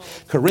 Galatians,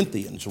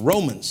 Corinthians,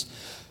 Romans,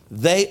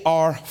 they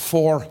are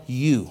for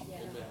you.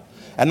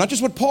 And not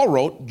just what Paul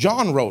wrote,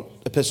 John wrote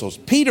epistles,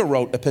 Peter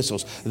wrote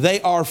epistles.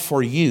 They are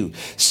for you.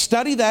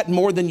 Study that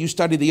more than you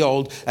study the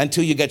old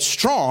until you get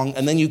strong,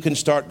 and then you can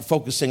start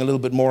focusing a little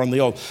bit more on the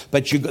old.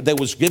 But that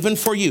was given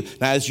for you.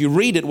 Now, as you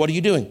read it, what are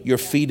you doing? You're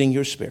feeding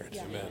your spirit.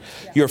 Amen.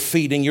 You're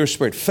feeding your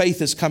spirit.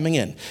 Faith is coming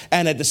in.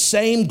 And at the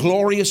same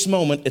glorious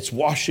moment, it's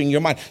washing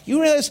your mind.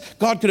 You realize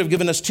God could have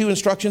given us 2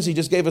 instructions. He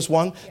just gave us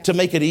 1 to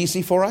make it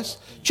easy for us.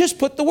 Just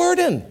put the word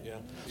in.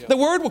 The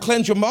word will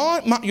cleanse your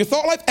mind, your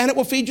thought life, and it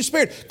will feed your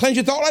spirit. Cleanse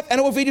your thought life, and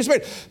it will feed your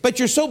spirit. But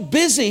you're so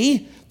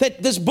busy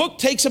that this book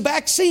takes a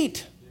back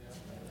seat.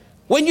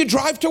 When you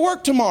drive to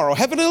work tomorrow,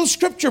 have a little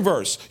scripture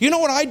verse. You know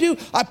what I do?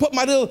 I put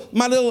my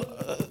little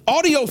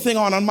audio thing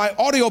on my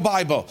audio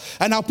Bible,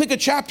 and I'll pick a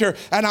chapter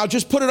and I'll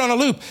just put it on a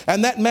loop,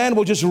 and that man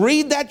will just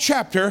read that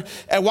chapter,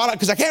 and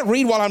because I can't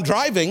read while I'm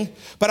driving,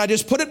 but I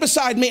just put it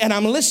beside me and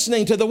I'm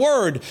listening to the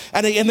word,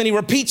 and then he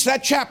repeats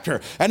that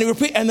chapter, and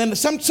then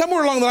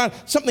somewhere along the line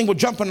something will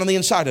jump on the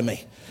inside of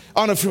me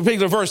on a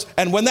particular verse.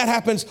 And when that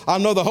happens, I'll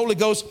know the Holy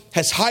Ghost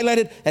has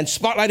highlighted and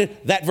spotlighted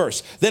that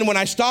verse. Then when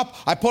I stop,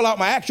 I pull out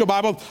my actual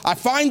Bible, I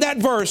find that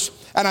verse,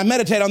 and I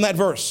meditate on that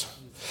verse.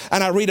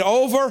 And I read it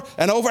over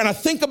and over, and I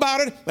think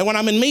about it. And when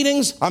I'm in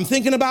meetings, I'm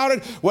thinking about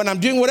it. When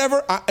I'm doing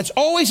whatever, it's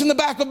always in the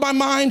back of my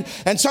mind.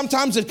 And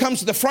sometimes it comes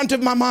to the front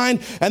of my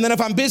mind. And then if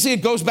I'm busy,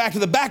 it goes back to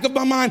the back of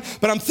my mind.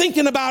 But I'm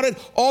thinking about it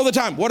all the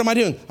time. What am I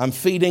doing? I'm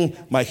feeding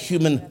my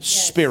human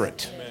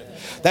spirit.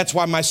 That's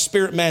why my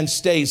spirit man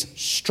stays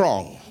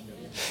strong.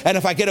 And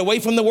if I get away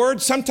from the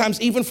word, sometimes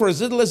even for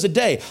as little as a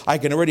day, I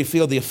can already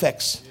feel the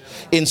effects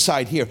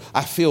inside here.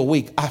 I feel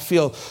weak. I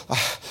feel,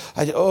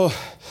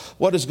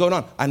 what is going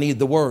on? I need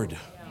the word.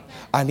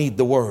 I need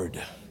the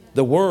word.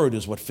 The word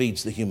is what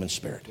feeds the human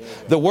spirit.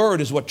 The word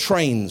is what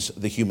trains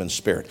the human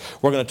spirit.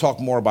 We're going to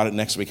talk more about it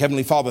next week.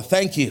 Heavenly Father,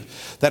 thank you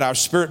that our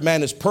spirit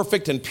man is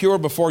perfect and pure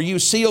before you,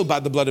 sealed by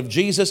the blood of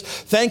Jesus.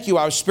 Thank you,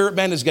 our spirit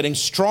man is getting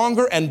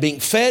stronger and being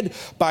fed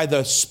by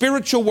the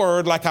spiritual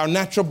word, like our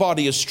natural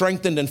body is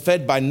strengthened and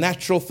fed by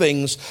natural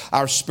things.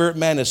 Our spirit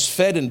man is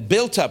fed and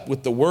built up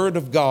with the word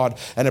of God,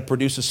 and it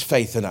produces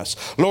faith in us.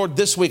 Lord,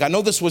 this week, I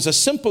know this was a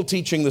simple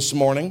teaching this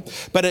morning,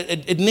 but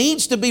it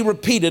needs to be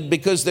repeated,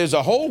 because there's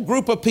a whole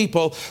group of people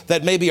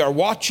that maybe are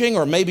watching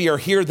or maybe are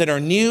here that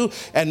are new,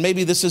 and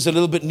maybe this is a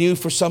little bit new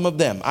for some of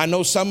them. I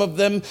know some of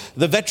them,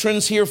 the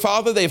veterans here,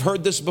 Father, they've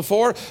heard this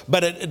before,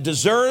 but it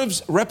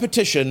deserves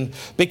repetition,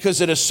 because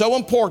it is so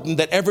important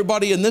that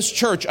everybody in this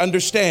church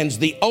understands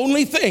the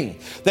only thing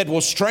that will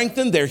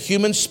strengthen their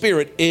human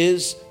spirit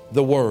is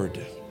the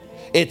Word.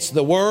 It's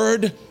the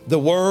Word, the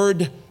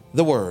Word,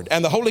 the word.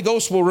 And the Holy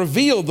Ghost will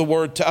reveal the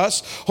word to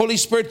us. Holy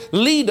Spirit,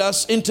 lead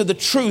us into the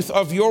truth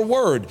of your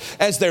word.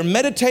 As they're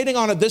meditating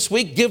on it this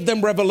week, give them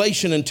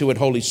revelation into it,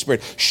 Holy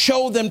Spirit.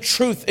 Show them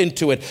truth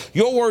into it.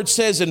 Your word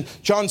says in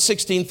John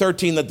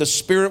 16:13 that the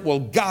Spirit will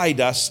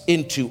guide us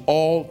into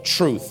all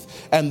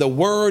truth. And the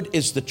word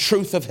is the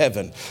truth of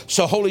heaven.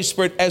 So Holy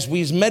Spirit, as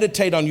we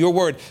meditate on your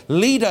word,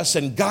 lead us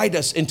and guide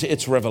us into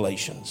its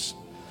revelations,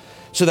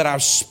 so that our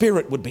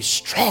spirit would be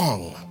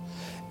strong,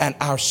 and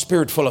our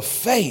spirit full of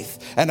faith,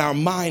 and our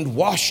mind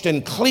washed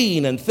and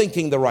clean and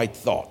thinking the right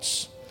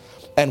thoughts.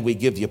 And we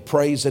give you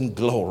praise and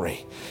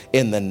glory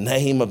in the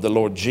name of the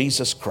Lord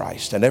Jesus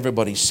Christ. And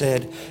everybody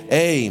said,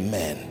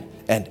 amen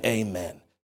and amen.